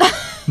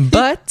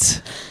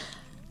 but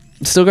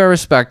Still gotta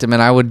respect him,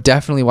 and I would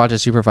definitely watch a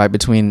super fight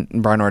between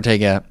Brian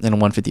Ortega and a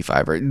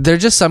 155er.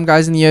 There's just some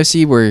guys in the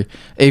UFC where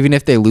even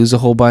if they lose a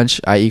whole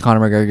bunch, i.e. Conor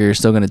McGregor, you're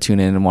still gonna tune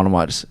in and want to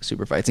watch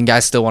super fights, and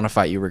guys still want to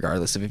fight you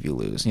regardless of if you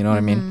lose. You know what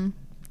I mean?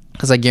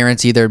 Because I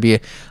guarantee there'd be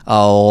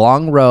a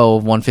long row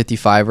of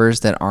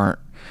 155ers that aren't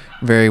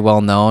very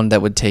well known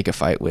that would take a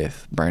fight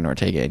with Brian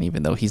Ortega, and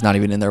even though he's not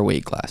even in their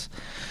weight class.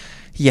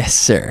 Yes,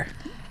 sir.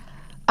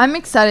 I'm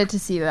excited to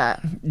see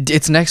that.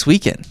 It's next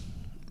weekend.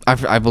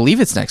 I believe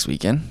it's next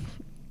weekend.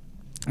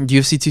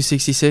 UFC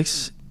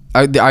 266.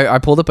 I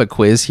pulled up a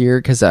quiz here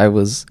because I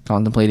was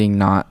contemplating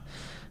not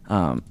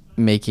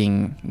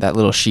making that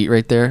little sheet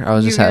right there. I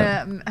was You're just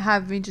gonna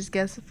have me just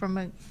guess from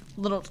a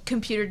little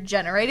computer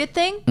generated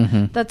thing?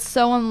 Mm-hmm. That's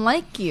so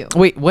unlike you.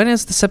 Wait, when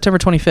is the September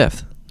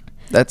 25th?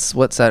 That's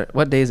what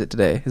day is it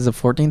today? Is it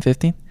 14th,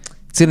 15th?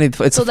 It's the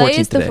 14th Today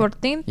is the today.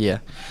 14th? Yeah.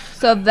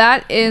 So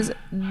that is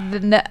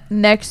the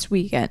next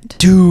weekend.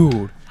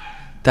 Dude,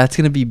 that's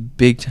going to be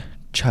big.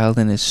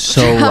 Childin is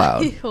so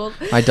loud.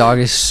 My dog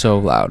is so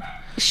loud.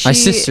 My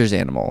sister's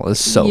animal is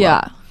so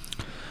loud.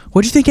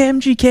 What'd you think of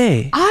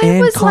MGK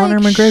I was Conor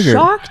like McGregor?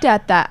 shocked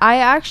at that. I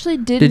actually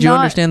Did you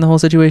understand the whole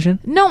situation?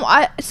 No,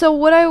 so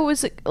what I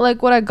was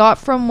like, what I got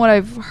from what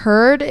I've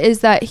heard is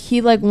that he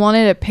like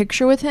wanted a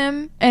picture with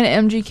him,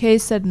 and MGK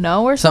said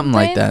no or something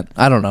like that.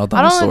 I don't know.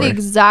 I don't know the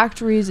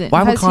exact reason.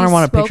 Why would Conor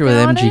want a picture with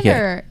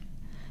MGK?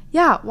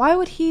 Yeah, why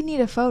would he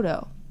need a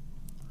photo?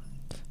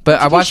 But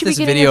I watched this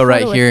video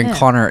right here, and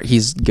Conor,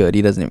 he's good.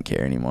 He doesn't even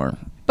care anymore.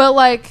 But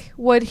like,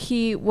 what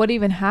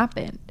even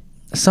happened?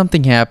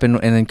 Something happened,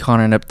 and then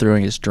Conor ended up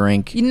throwing his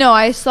drink. You know,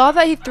 I saw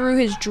that he threw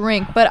his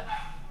drink, but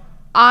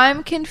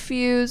I'm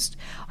confused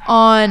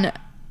on.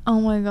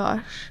 Oh my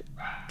gosh.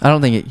 I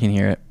don't think it can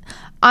hear it.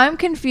 I'm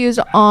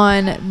confused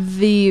on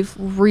the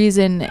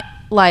reason,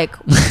 like.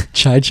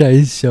 Chai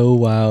is so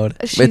loud.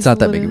 It's not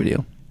that big of a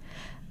deal.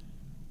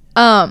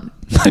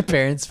 My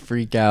parents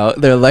freak out.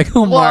 They're like,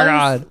 oh my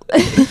God.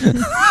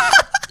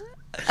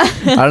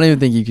 I don't even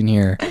think you can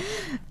hear.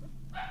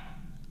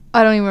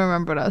 I don't even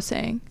remember what I was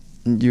saying.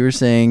 You were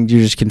saying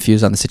you're just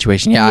confused on the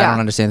situation. Yeah, I don't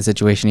understand the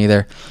situation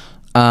either.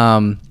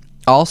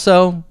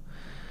 Also,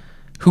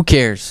 who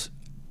cares?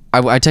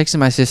 I texted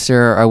my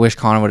sister, I wish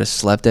Conor would have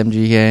slept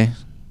MGK.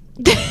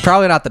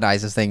 Probably not the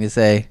nicest thing to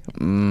say,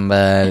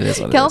 but it is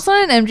what it is. Kel's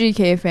not an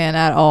MGK fan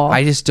at all.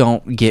 I just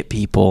don't get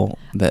people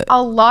that...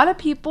 A lot of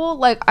people,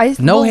 like,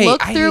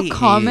 look through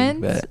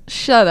comments.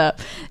 Shut up.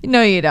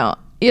 No, you don't.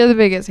 You're the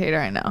biggest hater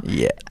I know.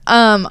 Yeah.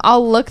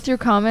 I'll look through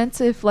comments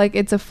if like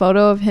it's a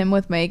photo of him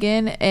with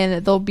Megan,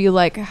 and they'll be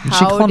like,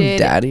 how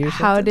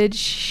did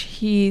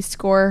he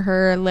score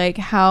her? Like,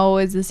 how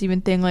is this even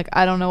thing? Like,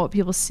 I don't know what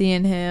people see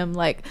in him.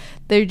 Like,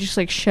 they just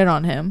like shit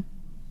on him.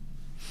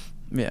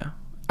 Yeah.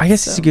 I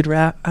guess it's a good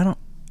rap. I don't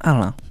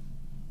know.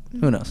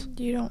 Who knows?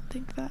 You don't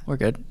think that? We're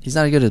good. He's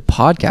not as good as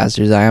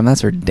podcasters I am.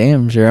 That's for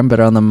damn sure. I'm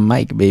better on the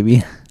mic,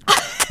 baby.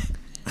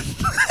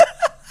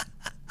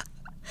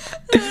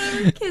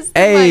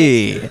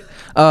 Hey.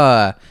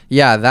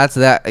 Yeah, that's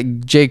that.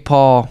 Jake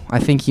Paul, I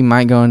think he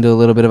might go into a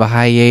little bit of a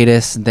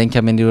hiatus and then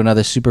come into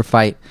another super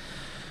fight.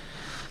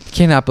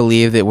 Cannot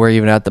believe that we're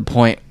even at the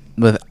point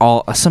with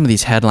some of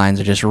these headlines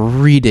are just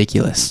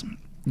ridiculous.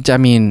 I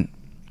mean,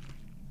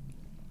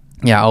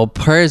 yeah,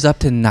 prayers up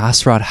to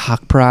Nasrat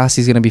Haqparast.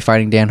 He's going to be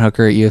fighting Dan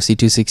Hooker at UFC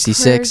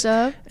 266. Prayers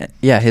up?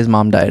 Yeah, his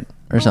mom died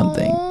or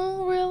something.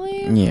 Oh,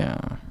 really? Yeah.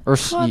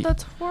 God,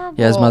 that's horrible.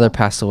 Yeah, his mother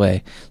passed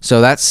away.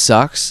 So that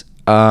sucks.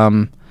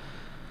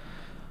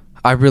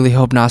 I really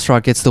hope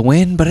Nasrat gets the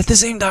win, but at the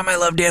same time, I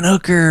love Dan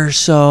Hooker,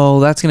 so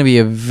that's going to be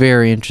a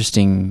very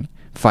interesting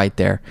fight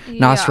there.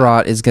 Yeah.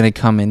 Nasrat is going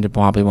to come in to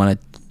probably want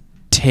to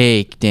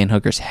take Dan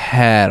Hooker's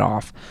head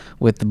off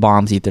with the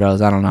bombs he throws.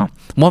 I don't know.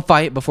 One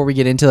fight before we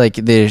get into like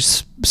the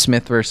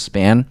Smith versus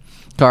Spann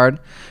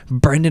card.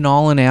 Brendan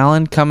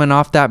Allen coming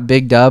off that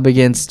big dub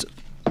against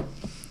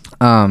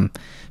Punahele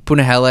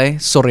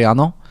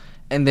Soriano.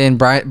 And then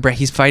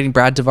he's fighting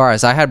Brad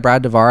Tavares. I had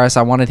Brad Tavares.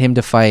 I wanted him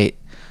to fight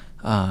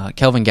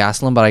Kelvin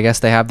Gastelum, but I guess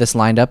they have this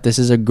lined up. This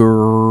is a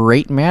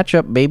great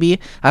matchup, baby.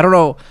 I don't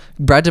know.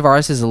 Brad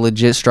Tavares is a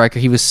legit striker.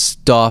 He was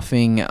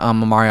stuffing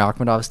Omari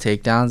Akhmadov's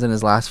takedowns in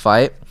his last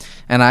fight.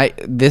 And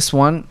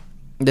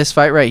this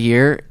fight right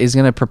here is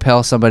going to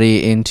propel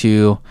somebody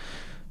into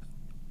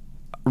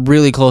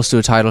really close to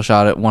a title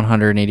shot at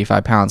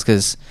 185 pounds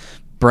because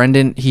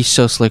Brendan, he's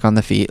so slick on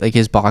the feet. Like,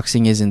 his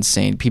boxing is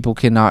insane. People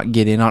cannot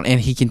get in on,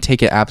 and he can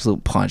take an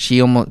absolute punch.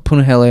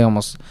 Punahele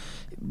almost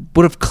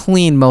would have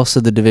cleaned most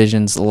of the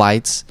division's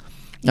lights,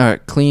 or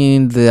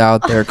cleaned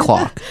out their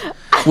clock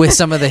with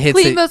some of the hits.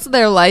 Cleaned most of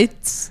their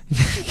lights.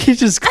 He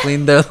just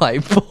cleaned their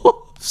light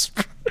bulbs.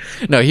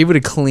 No, he would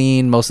have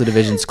cleaned most of the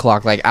division's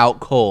clock, like out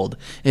cold.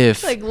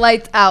 If like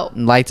lights out.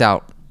 Lights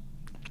out.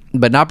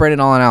 But not Brendan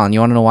Allen. You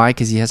want to know why?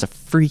 Because he has a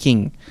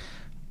freaking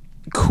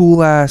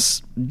cool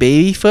ass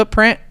baby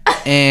footprint,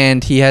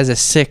 and he has a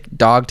sick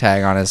dog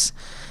tag on his,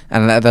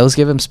 and those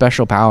give him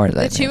special powers.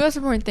 The two most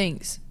important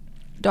things: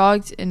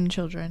 dogs and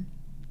children.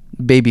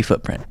 Baby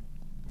footprint.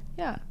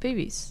 Yeah,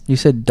 babies. You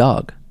said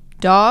dog.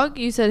 Dog?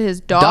 You said his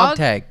dog? Dog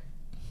tag.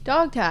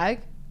 Dog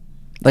tag.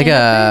 Like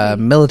a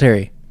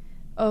military.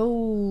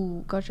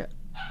 Oh, gotcha.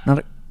 Not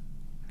a...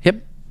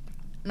 Yep.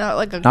 Not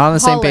like a Not on the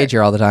same page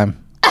here all the time.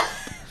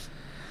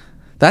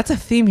 That's a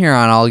theme here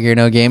on All Gear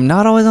No Game.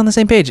 Not always on the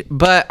same page.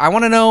 But I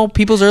want to know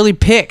people's early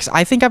picks.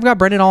 I think I've got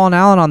Brendan Allen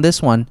on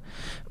this one.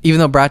 Even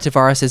though Brad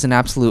Tavares is an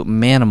absolute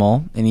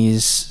manimal and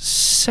he's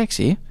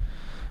sexy.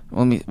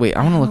 Let me wait.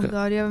 I want to look. Oh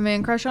God, do you have a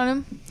man crush on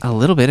him? A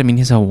little bit. I mean,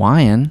 he's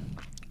Hawaiian.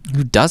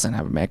 Who doesn't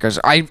have a man crush?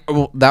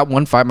 That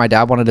one fight, my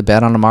dad wanted to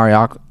bet on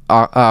Brad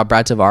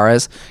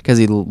Tavares because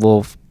he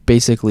will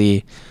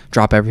basically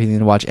drop everything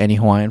to watch any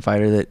Hawaiian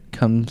fighter that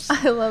comes.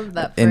 I love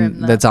that for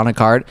him, that's on a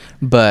card,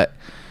 but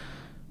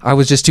I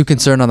was just too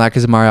concerned on that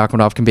because Mario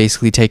Akhmadov can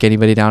basically take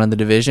anybody down in the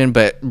division.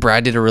 But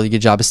Brad did a really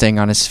good job of staying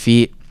on his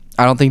feet.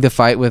 I don't think the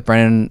fight with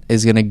Brendan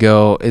is gonna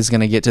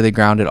get to the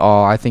ground at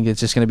all. I think it's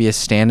just gonna be a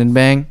stand and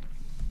bang,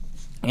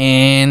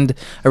 and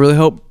I really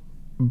hope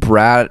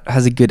Brad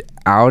has a good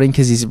outing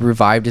because he's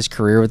revived his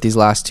career with these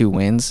last 2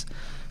 wins.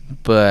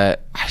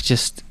 But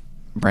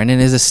Brendan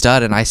is a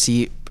stud, and I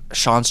see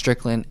Sean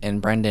Strickland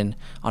and Brendan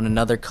on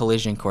another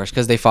collision course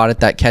because they fought at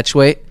that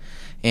catchweight.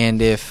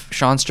 And if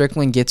Sean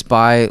Strickland gets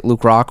by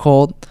Luke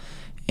Rockhold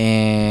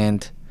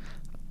and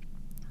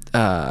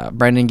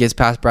Brendan gets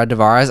past Brad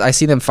Tavares, I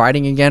see them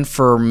fighting again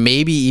for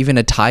maybe even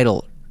a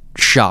title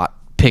shot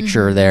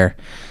picture there.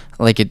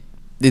 Like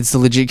it's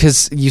legit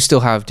because you still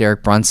have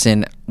Derek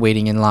Brunson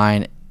waiting in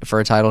line for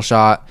a title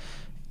shot.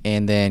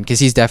 And then, because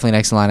he's definitely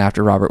next in line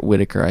after Robert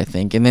Whittaker, I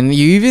think. And then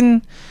you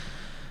even,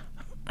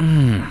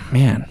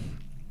 man.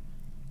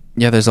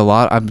 Yeah, there's a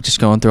lot. I'm just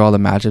going through all the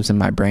matchups in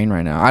my brain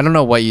right now. I don't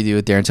know what you do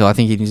with Darren Till. I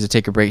think he needs to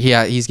take a break.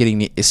 Yeah, he's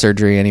getting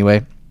surgery anyway.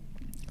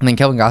 And then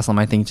Kelvin Gastelum,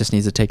 I think, just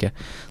needs to take a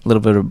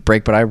little bit of a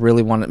break. But I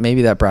really want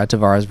maybe that Brad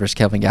Tavares versus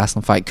Kelvin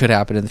Gastelum fight could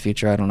happen in the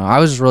future. I don't know. I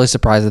was just really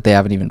surprised that they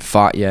haven't even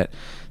fought yet,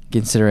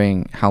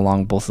 considering how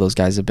long both of those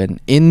guys have been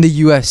in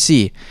the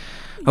UFC.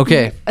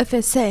 Okay.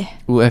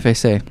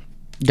 FSA.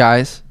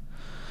 Guys,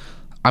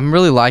 I'm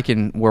really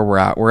liking where we're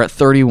at. We're at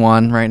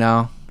 31 right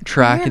now.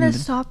 You're gonna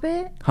stop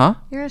it? Huh?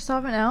 You're gonna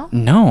stop it now?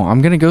 No,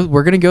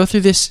 we're gonna go through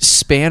this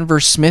Spann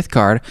versus Smith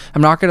card.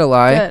 I'm not gonna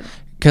lie,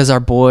 because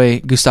our boy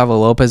Gustavo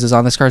Lopez is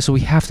on this card, so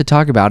we have to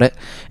talk about it.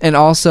 And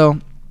also,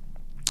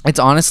 it's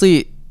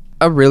honestly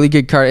a really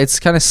good card. It's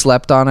kind of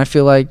slept on, I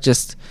feel like,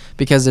 just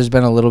because there's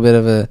been a little bit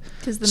of a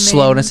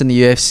slowness in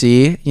the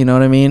UFC. You know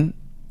what I mean?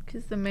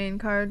 Because the main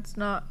card's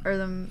not, or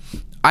the...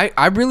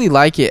 I really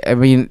like it. I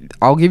mean,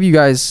 I'm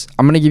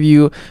going to give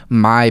you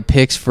my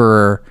picks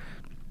for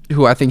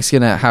who I think is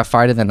going to have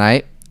fight of the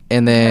night,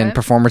 and then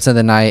performance of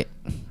the night,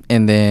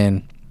 and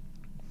then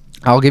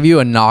I'll give you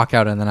a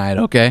knockout of the night,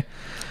 okay?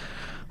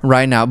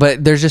 Right now.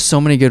 But there's just so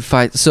many good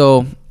fights.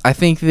 So I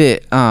think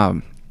that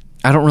I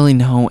don't really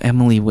know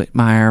Emily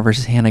Whitmire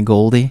versus Hannah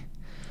Goldie,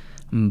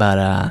 but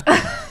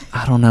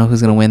I don't know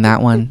who's going to win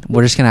that one.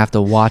 We're just going to have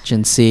to watch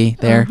and see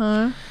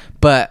there.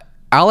 But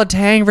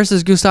Alatang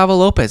versus Gustavo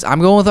Lopez. I'm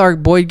going with our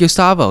boy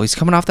Gustavo. He's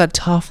coming off that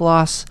tough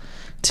loss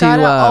to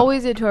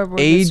always it to our boy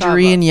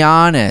Adrian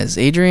Yanez.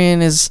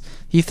 Adrian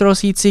he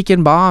throws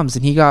heat-seeking bombs,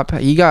 and he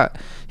was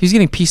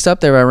getting pieced up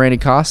there by Randy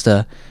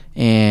Costa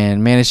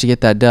and managed to get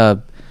that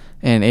dub.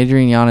 And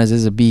Adrian Yanez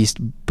is a beast,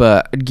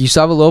 but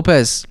Gustavo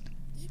Lopez,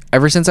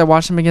 ever since I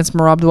watched him against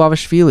Merab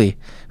Dvalishvili,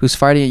 who's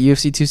fighting at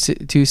UFC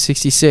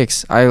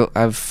 266,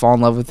 I've fallen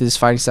in love with his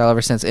fighting style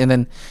ever since. And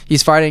then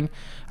he's fighting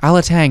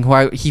Alatang,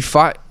 who he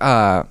fought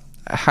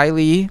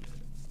Hailey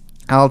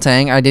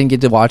Alatang. I didn't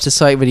get to watch this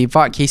fight, but he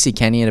fought Casey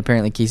Kenny, and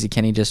apparently Casey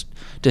Kenny just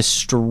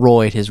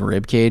destroyed his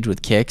rib cage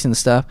with kicks and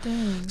stuff.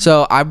 Dang.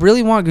 So I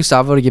really want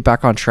Gustavo to get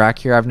back on track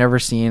here. I've never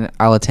seen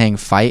Alatang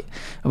fight,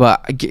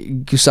 but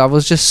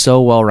Gustavo's just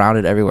so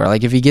well-rounded everywhere.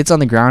 Like, if he gets on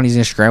the ground, he's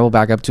going to scramble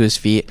back up to his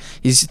feet.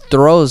 He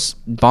throws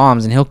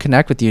bombs, and he'll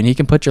connect with you, and he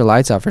can put your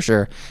lights out for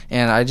sure.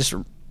 And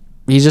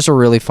he's just a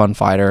really fun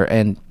fighter,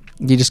 and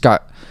he just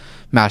got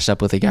matched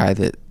up with a guy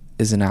that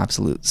is an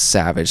absolute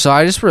savage. So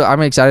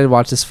I'm excited to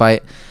watch this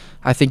fight.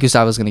 I think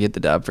Gustavo's going to get the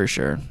dub for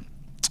sure.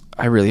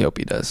 I really hope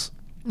he does.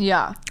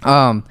 Yeah.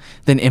 Then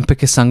Impa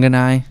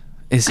Kasanganay.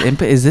 Is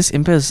this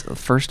Impa's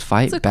first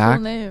fight That's a back?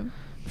 Cool name.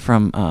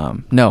 From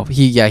no,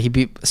 he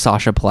beat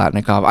Sasha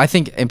Palatnikov. I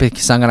think Impa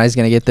Kasanganay is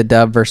going to get the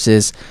dub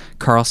versus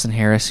Carlson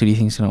Harris. Who do you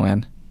think is going to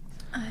win?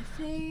 I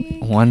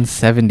think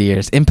 170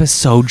 years. Impa's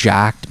so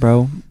jacked,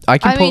 bro. I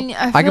can pull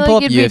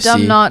up it'd UFC. Be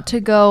dumb not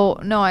to go.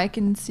 No, I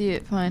can see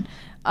it fine.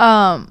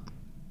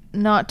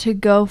 Not to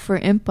go for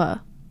Impa.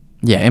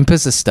 Yeah,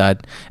 Impa's a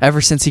stud.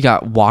 Ever since he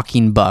got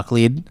Joaquin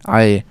Buckley,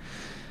 that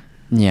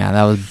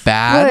was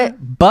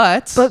bad.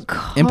 But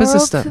Impa's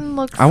a stud.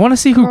 I want to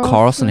see who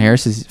Carlson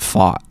Harris has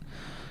fought,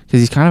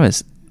 because he's kind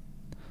of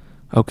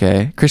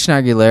okay. Christian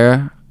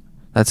Aguilera,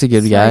 that's a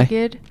good guy.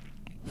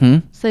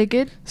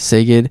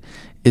 Sagid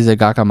is a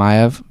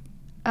Gakamayev.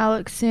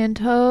 Alex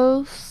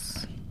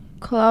Santos,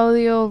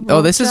 Claudio Rocha.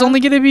 Oh, this is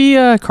only going to be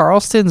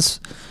Carlston's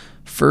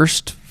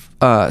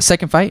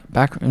second fight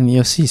back in the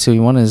UFC. So he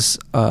won his.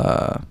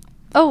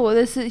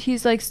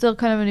 He's like still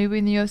kind of a newbie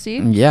in the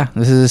UFC. Yeah,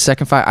 this is his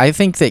second fight. I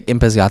think that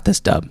Impa's got this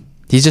dub.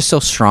 He's just so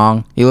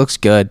strong. He looks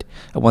good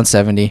at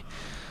 170.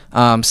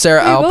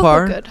 Sarah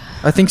Alpar.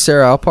 I think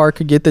Sarah Alpar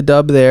could get the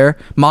dub there.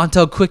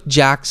 Montel Quick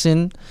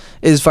Jackson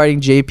is fighting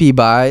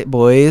JP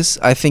Boys.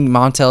 I think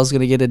Montel's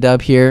going to get a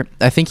dub here.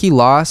 I think he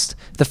lost.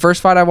 The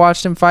first fight I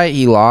watched him fight,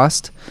 he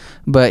lost.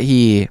 But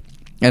he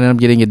ended up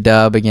getting a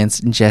dub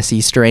against Jesse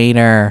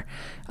Strainer.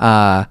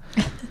 Yeah,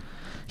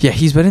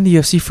 he's been in the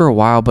UFC for a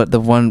while, but the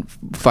one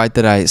fight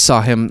that I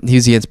saw him, he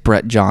was against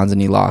Brett Johns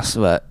and he lost.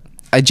 But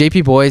at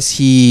JP Boys,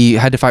 he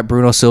had to fight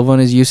Bruno Silva in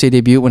his UFC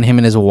debut when him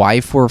and his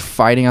wife were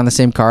fighting on the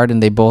same card,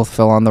 and they both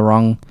fell on the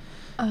wrong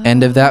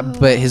end of that.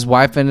 But his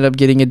wife ended up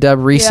getting a dub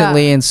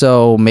recently, and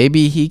so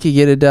maybe he could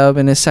get a dub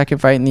in his second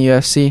fight in the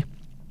UFC.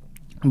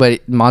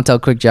 But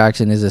Montel Quick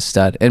Jackson is a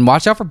stud. And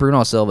watch out for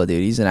Bruno Silva,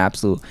 dude. He's an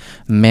absolute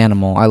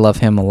manimal. I love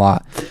him a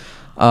lot.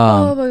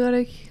 Oh, my God.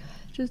 I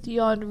just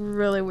yawned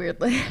really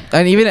weirdly.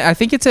 And even, I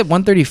think it's at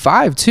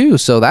 135, too.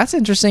 So that's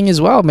interesting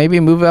as well. Maybe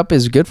a move up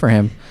is good for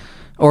him.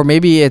 Or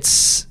maybe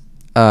it's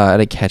at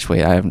a catch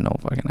weight. I have no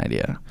fucking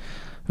idea.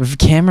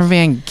 Cameron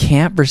Van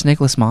Camp versus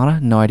Nicholas Mata.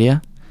 No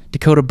idea.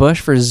 Dakota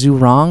Bush versus Zhu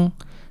Rong.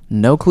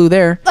 No clue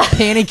there.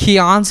 Pannie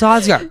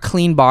Kianzad's got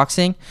clean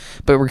boxing,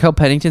 but Raquel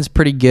Pennington's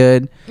pretty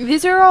good.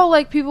 These are all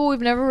like people we've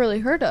never really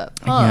heard of.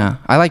 Huh? Yeah,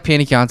 I like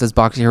Pannie Kianzad's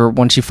boxing.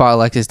 When she fought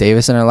Alexis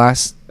Davis in her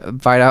last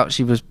fight out,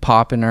 she was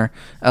popping her.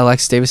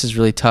 Alexis Davis is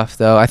really tough,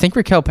 though. I think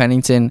Raquel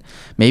Pennington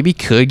maybe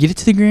could get it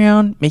to the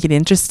ground, make it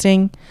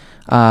interesting.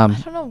 I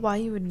don't know why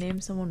you would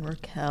name someone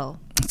Raquel.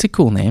 It's a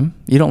cool name.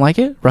 You don't like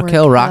it?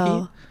 Raquel.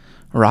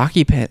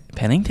 Rocky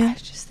Pennington? I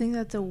just think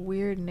that's a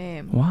weird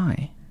name.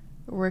 Why?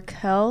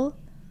 Raquel?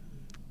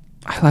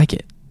 I like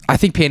it. I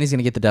think Panty's going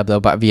to get the dub, though,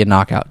 via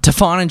knockout.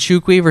 Tafon and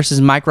Chukwi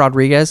versus Mike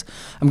Rodriguez.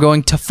 I'm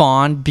going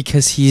Tafon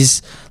because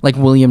he's like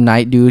William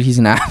Knight, dude. He's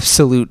an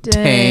absolute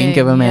tank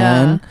of a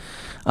man.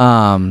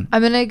 I'm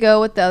going to go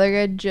with the other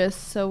guy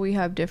just so we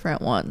have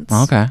different ones.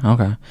 Okay.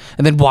 And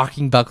then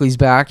Joaquin Buckley's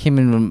back. Him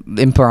and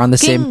Imp are on the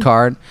same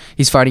card.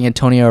 He's fighting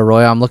Antonio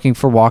Arroyo. I'm looking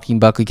for Joaquin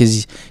Buckley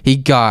because he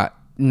got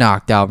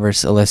knocked out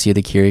versus Alessio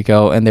Di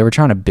Chirico, and they were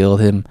trying to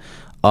build him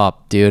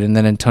up, dude. And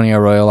then Antonio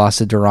Arroyo lost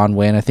to Duran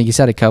Win. I think he's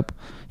had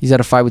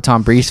a fight with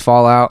Tom Breese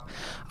fallout.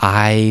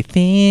 I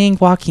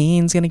think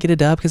Joaquin's gonna get a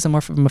dub because I'm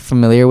more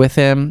familiar with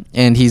him,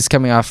 and he's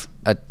coming off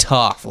a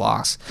tough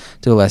loss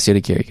to Alessio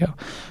Di Chirico.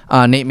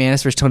 Nate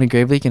Maness versus Tony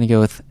Gravely. Gonna go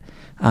with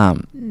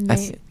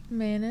Nate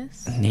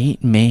Maness.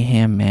 Nate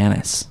Mayhem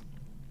Maness.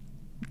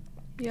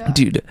 Yeah,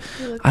 dude,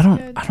 I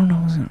don't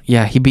know.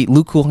 Yeah, he beat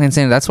Luke Coolhand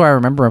Sanders. That's why I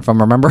remember him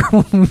from. Remember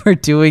when we were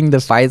doing the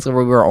fights where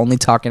we were only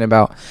talking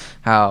about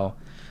how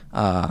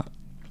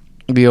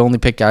we only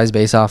pick guys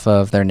based off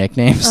of their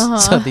nicknames.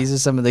 So these are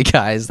some of the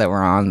guys that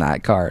were on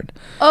that card.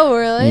 Oh,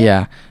 really?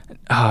 Yeah.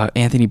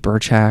 Anthony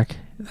Burchak.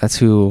 That's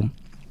who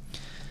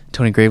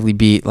Tony Gravely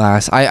beat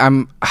last. I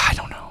don't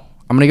know.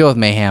 I'm going to go with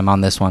Mayhem on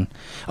this one.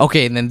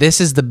 Okay, and then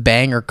this is the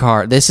banger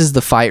card. This is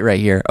the fight right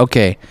here.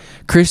 Okay,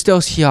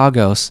 Christos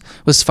Giagos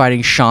was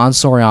fighting Sean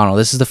Soriano.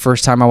 This is the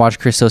first time I watched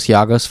Christos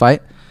Giagos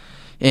fight.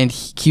 And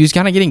he was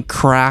kind of getting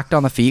cracked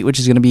on the feet, which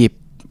is going to be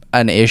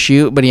an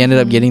issue. But he ended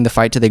up getting the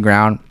fight to the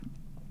ground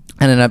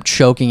and ended up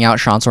choking out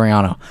Sean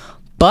Soriano.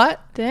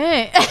 But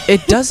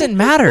it doesn't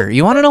matter.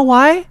 You want to know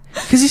why?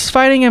 Because he's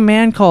fighting a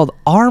man called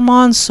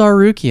Arman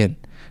Tsarukyan,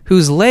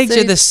 whose legs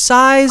are the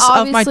size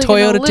of my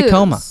Toyota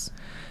Tacoma.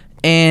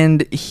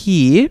 And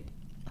he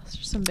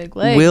some big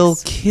legs. Will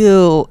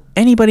kill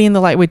anybody in the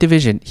lightweight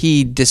division.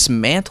 He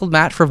dismantled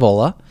Matt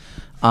Frivola.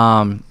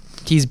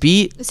 He's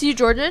beat... Is he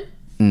Georgian?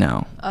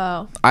 No.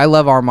 Oh. I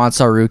love Arman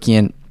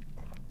Tsarukyan.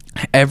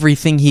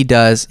 Everything he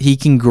does, he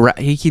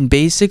can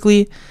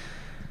basically...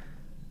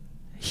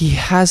 He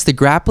has the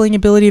grappling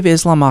ability of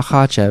Islam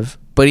Makhachev,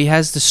 but he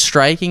has the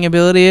striking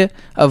ability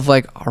of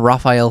like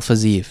Rafael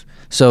Fiziev.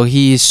 So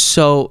he's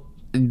so...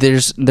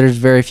 There's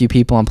very few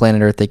people on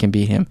planet Earth that can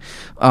beat him.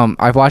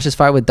 I've watched his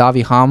fight with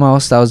Davi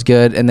Ramos. That was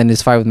good. And then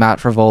his fight with Matt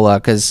Frivola,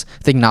 because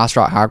I think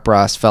Nasrat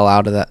Haqparast fell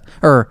out of that.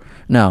 Or,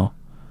 no.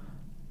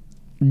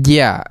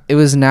 Yeah, it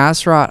was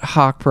Nasrat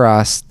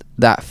Haqparast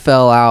that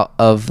fell out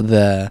of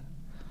the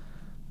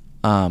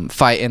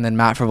fight, and then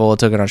Matt Frivola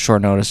took it on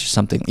short notice or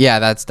something. Yeah,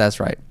 that's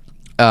right.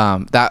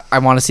 That I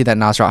want to see that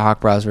Nasrat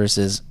Haqparast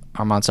versus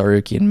Arman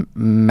Tsarukyan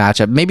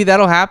matchup. Maybe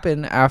that'll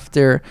happen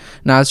after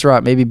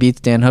Nasrat maybe beats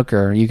Dan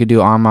Hooker. You could do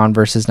Arman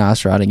versus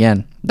Nasrat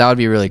again. That would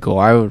be really cool.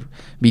 I would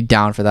be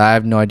down for that. I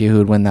have no idea who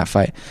would win that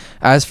fight.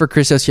 As for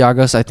Christos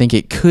Giagos, I think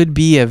it could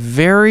be a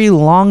very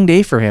long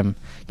day for him,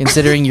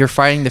 considering you're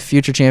fighting the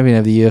future champion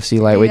of the UFC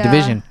lightweight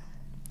division.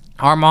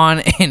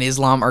 Arman and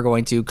Islam are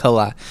going to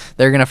collide.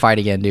 They're going to fight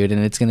again, dude,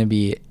 and it's going to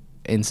be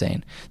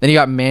insane. Then you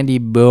got Mandy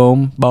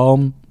Boom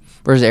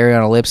versus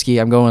Ariana Lipski.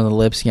 I'm going with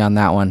Lipski on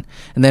that one.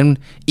 And then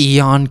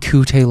Ion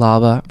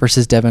Kutelaba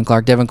versus Devin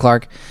Clark. Devin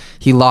Clark,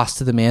 he lost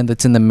to the man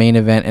that's in the main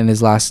event in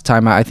his last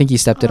time out. I think he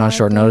stepped in on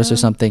short notice or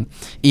something.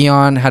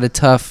 Ion had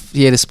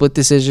a split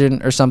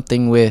decision or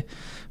something with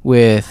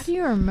with. How do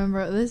you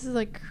remember? This is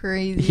like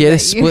crazy. He had a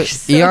split.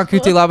 Ion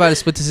Cutelaba had a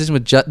split decision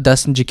with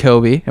Dustin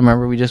Jacoby. I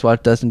remember we just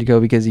watched Dustin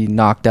Jacoby because he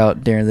knocked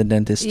out Darren the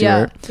Dentist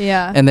Stewart.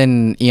 Yeah. And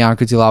then Ion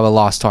Cutelaba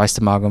lost twice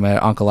to Magomed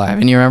Ankalaev.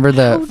 And you remember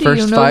the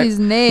first fight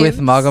with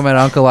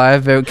Magomed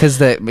Ankalaev because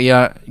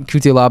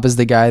Cutelaba is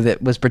the guy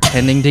that was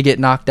pretending to get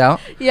knocked out.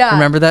 Yeah.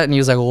 Remember that? And he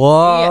was like,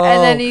 "Whoa!" Yeah,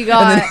 and then he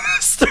got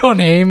throwing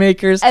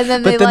haymakers. And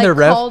then the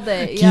ref called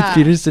it. Keith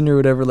Peterson or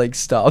whatever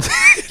stopped.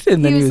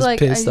 And then he was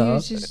pissed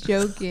off. He was just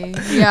joking.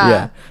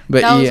 Yeah.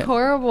 But that was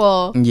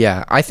horrible.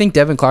 Yeah. I think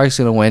Devin Clark's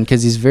going to win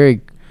because he's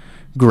very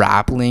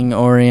grappling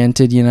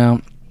oriented,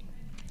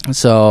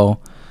 So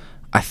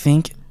I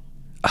think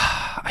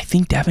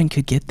Devin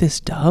could get this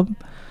dub,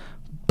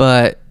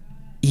 but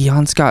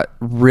Ian's got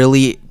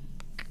really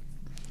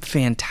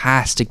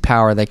fantastic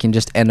power that can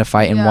just end a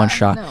fight in one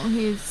shot. No,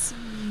 he's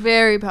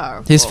very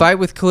powerful. His fight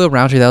with Khalil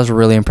Roundtree, that was a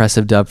really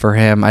impressive dub for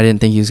him. I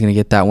didn't think he was going to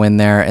get that win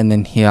there, and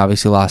then he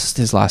obviously lost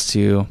his last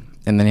two,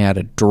 and then he had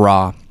a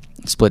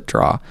split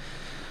draw.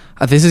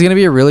 This is going to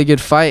be a really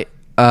good fight.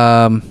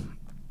 Oh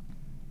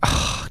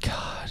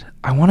God,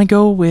 I want to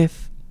go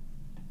with.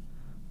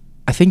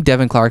 I think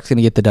Devin Clark's going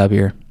to get the dub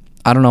here.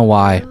 I don't know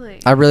why. Really?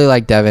 I really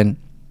like Devin.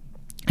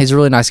 He's a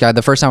really nice guy.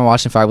 The first time I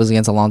watched him fight was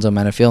against Alonzo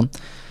Menafield.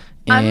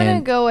 I'm going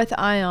to go with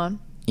Ion,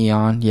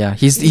 yeah.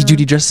 He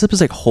dresses up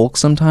as like Hulk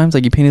sometimes.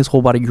 Like he painted his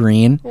whole body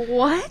green.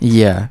 What?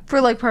 Yeah.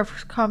 For like press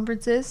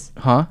conferences?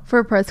 Huh?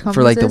 For press conferences?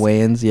 For like the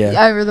weigh-ins, yeah.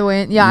 Yeah, for the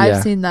weigh-in. Yeah,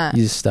 I've seen that.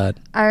 He's a stud.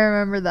 I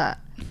remember that.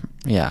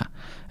 Yeah.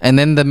 And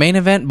then the main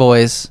event,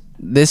 boys.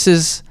 This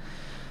is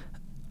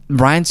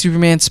Ryan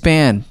Superman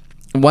Spann.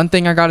 One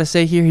thing I got to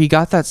say here, he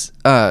got that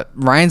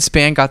Ryan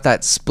Spann got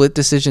that split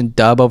decision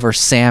dub over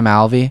Sam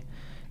Alvey.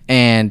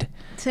 And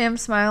Sam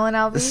Smiling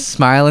Alvey?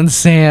 Smiling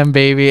Sam,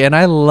 baby. And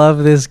I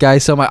love this guy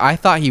so much. I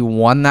thought he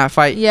won that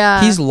fight.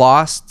 Yeah. He's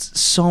lost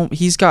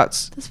he's got...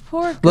 This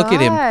poor guy. Look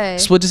at him.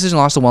 Split decision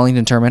lost to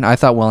Wellington Turman. I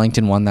thought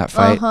Wellington won that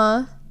fight.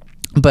 Uh-huh.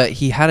 But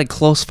he had a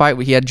close fight.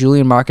 He had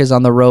Julian Marquez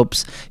on the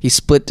ropes. He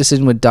split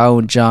decision with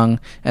Dawoon Jung.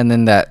 And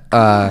then that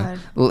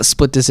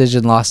split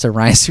decision lost to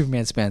Ryan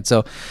Superman Spann.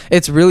 So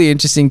it's really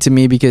interesting to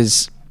me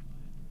because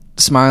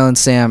Smiling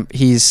Sam,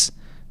 he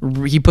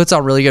puts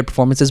out really good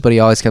performances, but he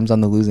always comes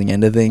on the losing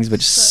end of things,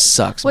 which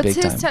sucks big time.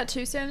 What's his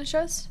tattoo say on his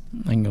chest?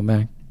 I can go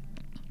back.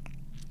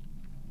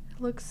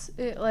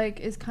 It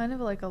is kind of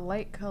like a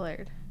light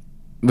colored.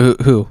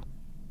 Who?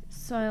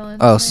 Smiling.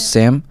 Oh,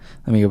 Sam?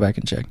 Let me go back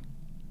and check.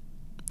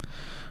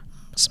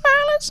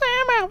 Smiling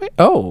Sam Alvey.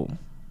 Oh.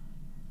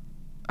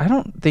 I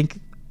don't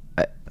think...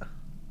 You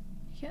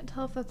can't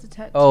tell if that's a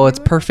tattoo. Oh, it's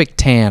perfect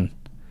tan.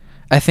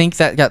 I think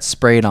that got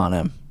sprayed on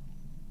him.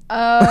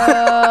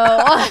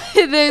 Oh,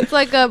 it's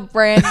like a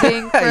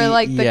branding for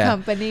like the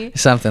company,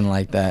 something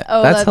like that.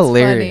 Oh, that's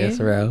hilarious,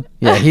 funny. Bro.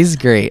 Yeah, he's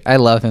great. I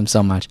love him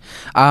so much.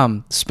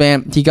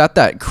 Spann, he got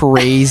that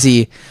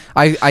crazy.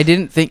 I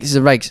didn't think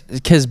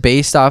because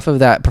based off of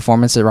that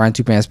performance that Ryan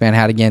Superman Spann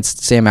had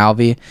against Sam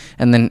Alvey,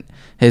 and then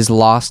his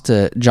loss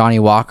to Johnny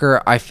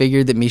Walker, I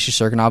figured that Misha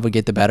Cirkunov would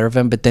get the better of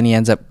him, but then he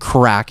ends up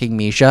cracking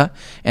Misha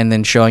and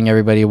then showing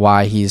everybody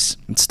why he's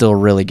still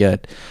really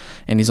good,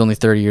 and he's only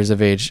 30 years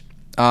of age.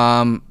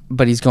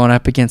 But he's going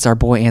up against our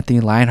boy Anthony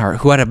Lionheart,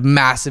 who had a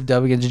massive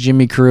dub against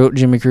Jimmy Crute.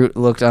 Jimmy Crute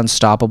looked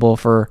unstoppable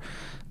for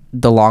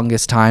the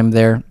longest time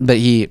there, but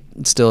he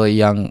still a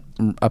young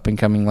up and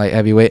coming light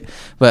heavyweight.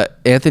 But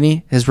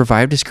Anthony has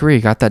revived his career.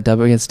 He got that dub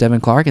against Devin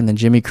Clark, and then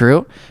Jimmy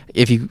Crute.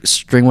 If you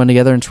string one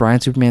together and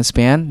Ryan Superman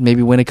Spann,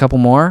 maybe win a couple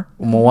more,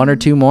 one or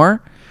two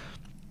more,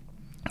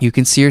 you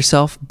can see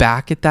yourself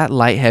back at that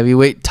light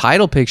heavyweight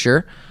title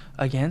picture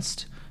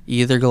against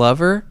either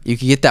Glover. You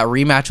could get that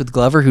rematch with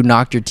Glover, who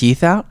knocked your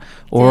teeth out,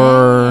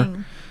 or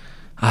Dang.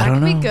 I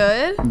don't know. That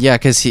could be good. Yeah,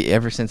 because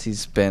ever since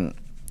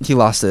he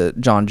lost to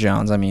John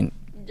Jones. I mean,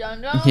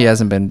 he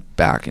hasn't been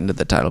back into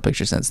the title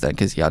picture since then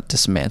because he got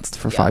dismantled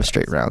for 5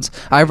 straight rounds.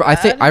 I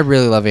think I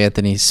really love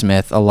Anthony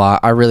Smith a lot.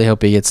 I really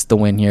hope he gets the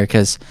win here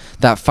because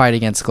that fight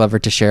against Glover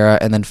Teixeira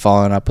and then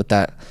following up with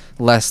that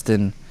less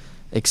than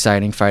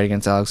exciting fight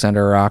against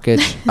Alexander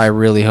Rakic. I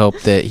really hope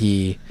that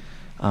he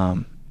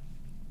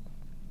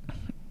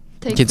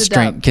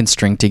can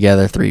string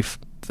together a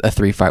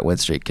 3-fight win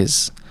streak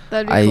because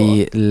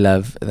I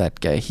love that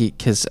guy.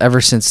 Because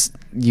ever since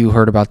you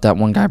heard about that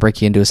one guy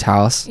breaking into his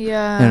house,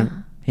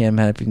 and him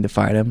having to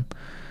fight him,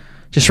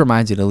 just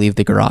reminds you to leave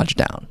the garage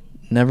down.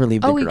 Never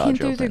leave the garage open. Oh, he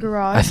came through the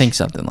garage? I think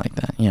something like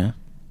that. Yeah,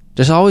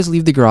 just always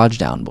leave the garage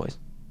down, boys.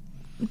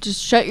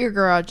 Just shut your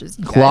garages.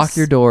 Lock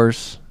your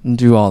doors and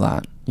do all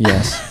that.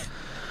 Yes.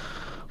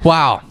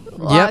 Wow.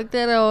 Lock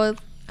that out.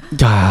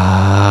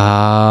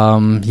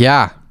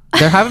 Yeah.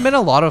 There haven't been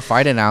a lot of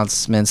fight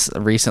announcements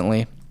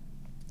recently,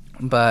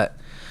 but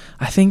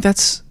I think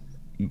that's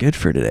good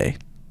for today.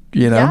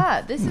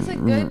 Yeah, this is a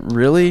good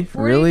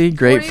really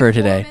great for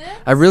today. Minutes?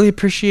 I really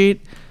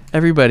appreciate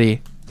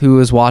everybody who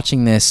is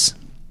watching this.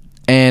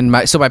 And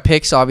my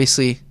picks,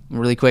 obviously,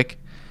 really quick.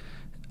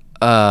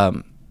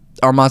 Arman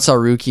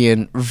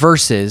Tsarukyan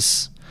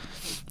versus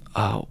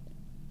Arman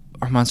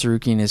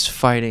Tsarukyan is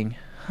fighting.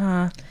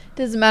 Does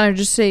Doesn't matter.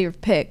 Just say your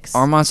picks.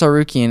 Arman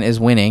Tsarukyan is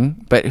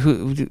winning, but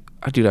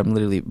dude, I'm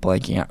literally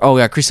blanking out. Oh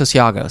yeah, Christos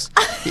Giagos.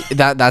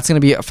 That's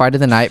gonna be a fight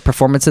of the night,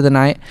 performance of the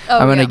night.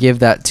 I'm gonna give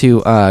that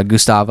to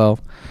Gustavo.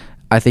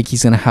 I think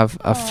he's gonna have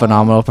a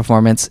phenomenal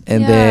performance,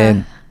 and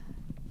then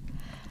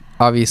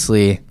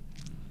obviously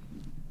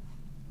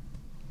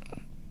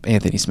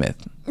Anthony Smith.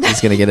 He's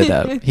gonna get a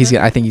dub. I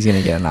think he's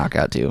gonna get a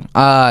knockout too.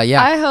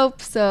 Yeah. I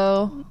hope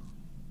so.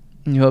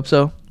 You hope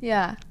so?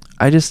 Yeah.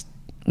 I just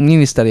need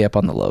to study up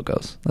on the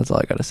logos. That's all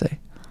I gotta say.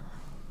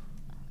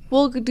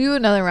 We'll do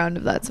another round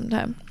of that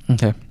sometime.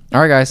 Okay.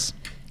 All right, guys.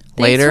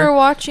 Later. Thanks for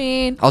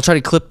watching. I'll try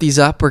to clip these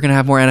up. We're gonna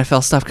have more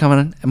NFL stuff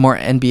coming, and more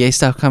NBA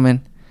stuff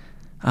coming.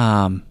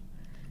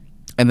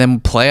 And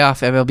then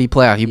MLB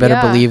playoff. You better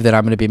believe that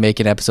I'm going to be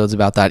making episodes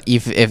about that.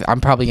 If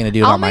I'm probably going to do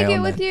it on my own. I'll make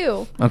it with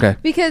you. Okay.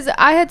 Because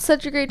I had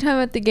such a great time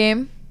at the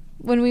game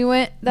when we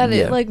went that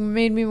it like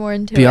made me more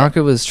into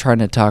Bianca was trying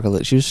to talk a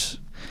little.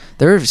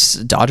 There were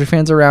Dodger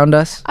fans around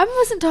us. I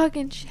wasn't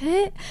talking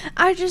shit.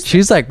 She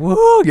was like,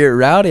 "Whoa, get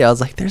rowdy." I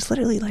was like, "There's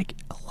literally like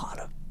a lot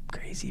of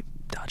crazy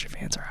Dodger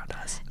fans around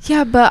us."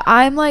 Yeah, but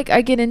I'm like,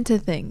 I get into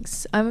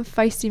things. I'm a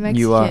feisty Mexican.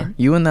 You are.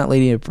 You and that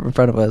lady in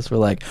front of us were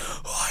like,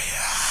 "Oh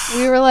yeah."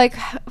 We were like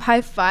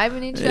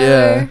high-fiving each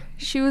other.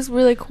 She was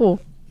really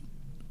cool.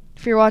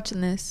 If you're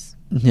watching this.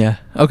 Yeah.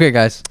 Okay,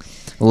 guys.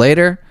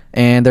 Later.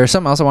 And there's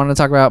something else I wanted to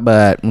talk about,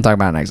 but we'll talk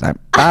about it next time.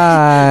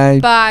 Bye.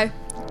 Bye.